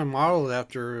it was kind of modeled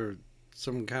after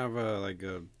some kind of like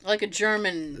a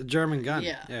German gun.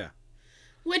 Yeah.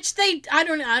 Which I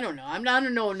don't know. I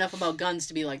don't know enough about guns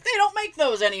to be like, they don't make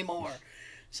those anymore.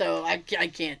 So I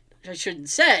shouldn't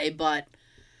say, but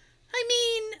I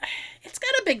mean, it's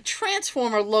got a big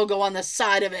Transformer logo on the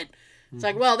side of it. It's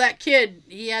like, well, that kid,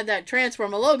 he had that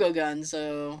Transformer logo gun,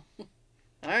 so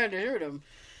I had to shoot him.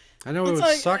 I know it would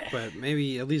suck, but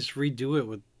maybe at least redo it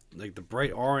with like the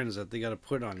bright orange that they got to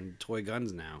put on toy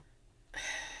guns now.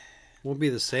 Won't be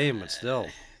the same, but still.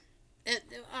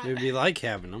 It'd be like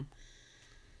having them.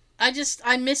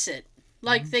 I miss it.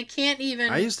 Like, they can't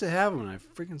even... I used to have them, and I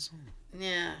freaking saw them.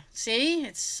 Yeah. See?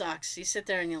 It sucks. You sit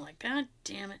there and you're like, God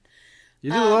damn it. You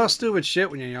do a lot of stupid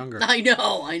shit when you're younger. I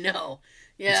know.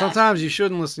 Yeah. And sometimes you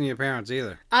shouldn't listen to your parents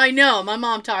either. I know. My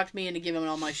mom talked me into giving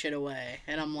all my shit away.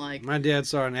 And I'm like... My dad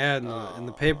saw an ad in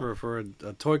the paper for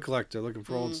a toy collector looking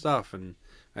for old stuff, and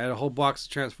I had a whole box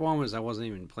of Transformers I wasn't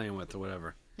even playing with or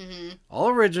whatever. Mm-hmm. All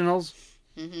originals.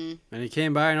 Mm-hmm. And he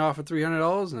came by and offered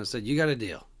 $300, and I said, "You got a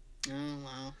deal." Oh,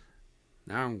 wow.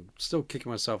 Now I'm still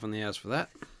kicking myself in the ass for that.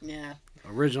 Yeah.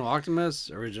 Original Optimus,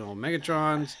 original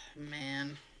Megatrons.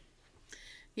 Man.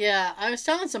 Yeah, I was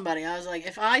telling somebody, I was like,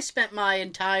 if I spent my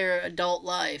entire adult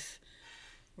life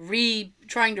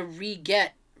trying to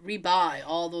rebuy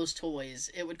all those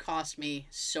toys, it would cost me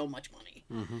so much money.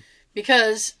 Mm-hmm.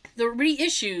 Because the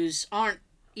reissues aren't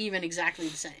even exactly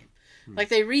the same. Like,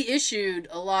 they reissued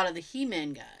a lot of the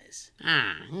He-Man guys.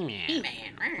 He-Man.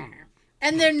 He-Man.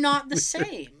 And they're not the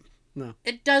same. No.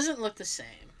 It doesn't look the same.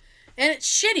 And it's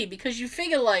shitty because you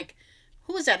figure, like,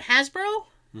 who was that, Hasbro?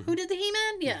 Mm-hmm. Who did the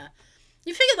He-Man? Yeah.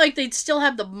 You figure, like, they'd still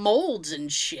have the molds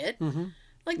and shit. Mm-hmm.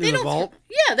 Like, In they the don't... vault?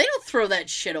 Yeah, they don't throw that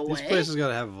shit away. This place has got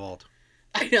to have a vault.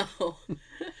 I know.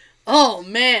 Oh,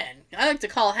 man. I like to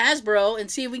call Hasbro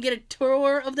and see if we can get a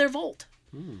tour of their vault.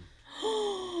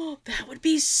 Oh, that would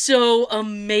be so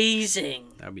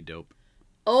amazing. That'd be dope.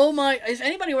 Oh, my... If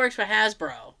anybody works for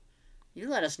Hasbro, you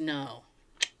let us know.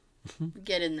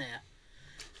 Get in there.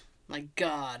 My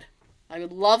God. I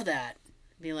would love that.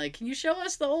 Be like, can you show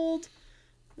us the old,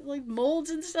 like,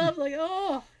 molds and stuff? Like,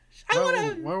 oh...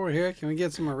 While we're here, can we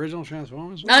get some original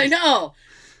Transformers? I know.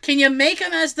 Can you make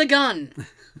them as the gun?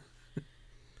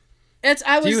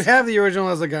 Do you have the original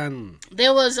as a gun?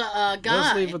 There was a guy.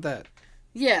 Let's leave with that.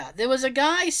 Yeah, there was a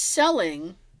guy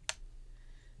selling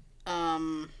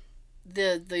the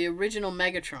original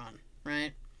Megatron,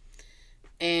 right?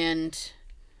 And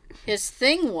his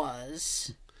thing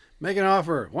was, Make an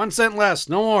offer. 1 cent less.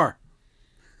 No more.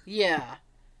 yeah.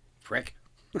 Frick.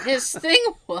 His thing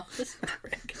was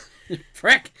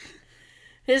Frick.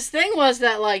 His thing was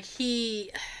that, like,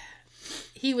 he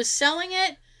was selling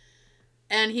it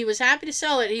and he was happy to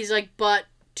sell it. He's like, but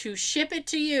to ship it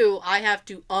to you, I have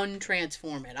to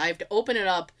untransform it. I have to open it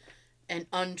up and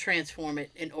untransform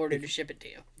it in order to ship it to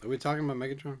you. Are we talking about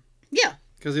Megatron? Yeah.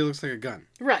 Because he looks like a gun.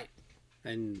 Right.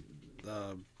 And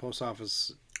the post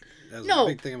office has No. a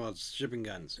big thing about shipping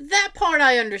guns. That part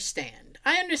I understand.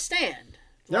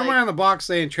 They're wearing the box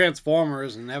saying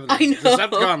Transformers and having the I know.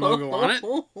 Decepticon logo on it.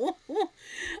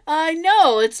 I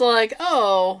know. It's like,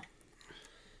 oh,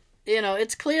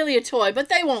 it's clearly a toy, but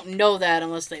they won't know that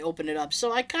unless they open it up.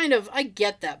 So I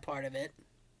get that part of it.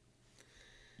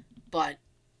 But,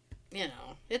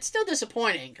 it's still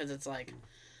disappointing because it's like,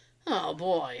 oh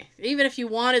boy. Even if you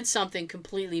wanted something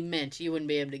completely mint, you wouldn't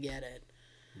be able to get it.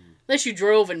 Unless you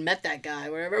drove and met that guy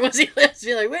wherever it was he lives.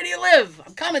 Be like, where do you live?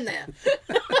 I'm coming there.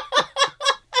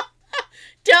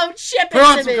 Don't ship it Put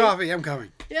on to some me. coffee. I'm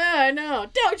coming. Yeah, I know.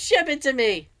 Don't ship it to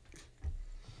me.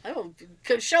 I will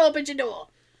show up at your door.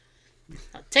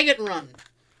 I'll take it and run.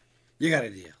 You got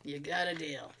a deal. You got a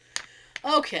deal.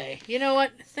 Okay, you know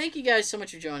what? Thank you guys so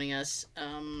much for joining us.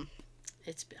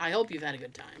 I hope you've had a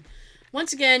good time.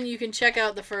 Once again, you can check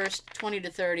out the first 20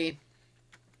 to 30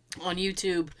 on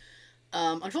YouTube.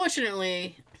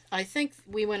 Unfortunately, I think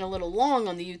we went a little long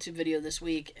on the YouTube video this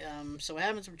week, so we're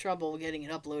having some trouble getting it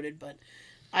uploaded, but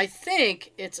I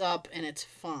think it's up and it's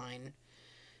fine.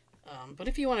 But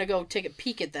if you want to go take a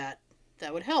peek at that,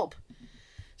 that would help.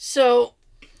 So,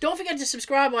 don't forget to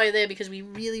subscribe while you're there, because we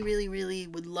really, really, really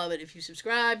would love it if you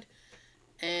subscribed.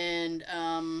 And,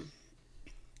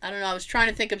 I don't know, I was trying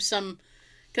to think of some,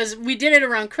 because we did it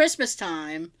around Christmas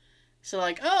time. So,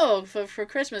 like, oh, for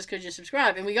Christmas, could you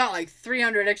subscribe? And we got, like,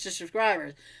 300 extra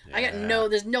subscribers. Yeah.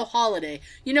 There's no holiday.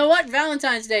 You know what?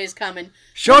 Valentine's Day is coming.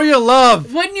 Show your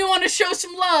love. Wouldn't you want to show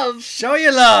some love? Show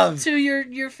your love. To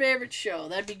your favorite show.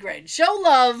 That'd be great. Show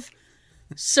love.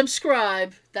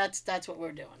 Subscribe. That's what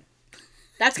we're doing.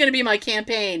 That's going to be my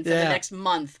campaign for the next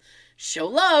month. Show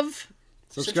love.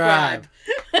 Subscribe.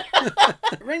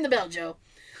 Ring the bell, Joe.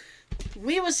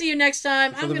 We will see you next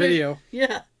time. For the video.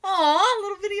 Yeah. Aw,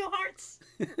 little video hearts.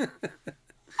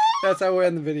 That's how we're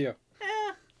in the video.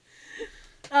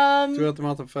 Yeah. Throughout the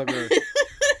month of February.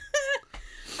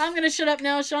 I'm going to shut up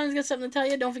now. Sean's got something to tell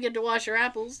you. Don't forget to wash your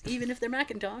apples, even if they're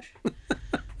Macintosh.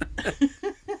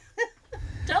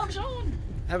 Tell him, Sean.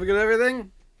 Have a good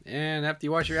everything. And after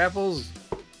you wash your apples,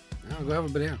 go have a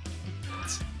banana.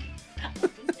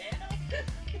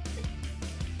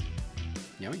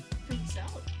 Yummy. Fruit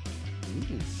salad.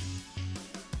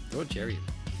 Throw a cherry in.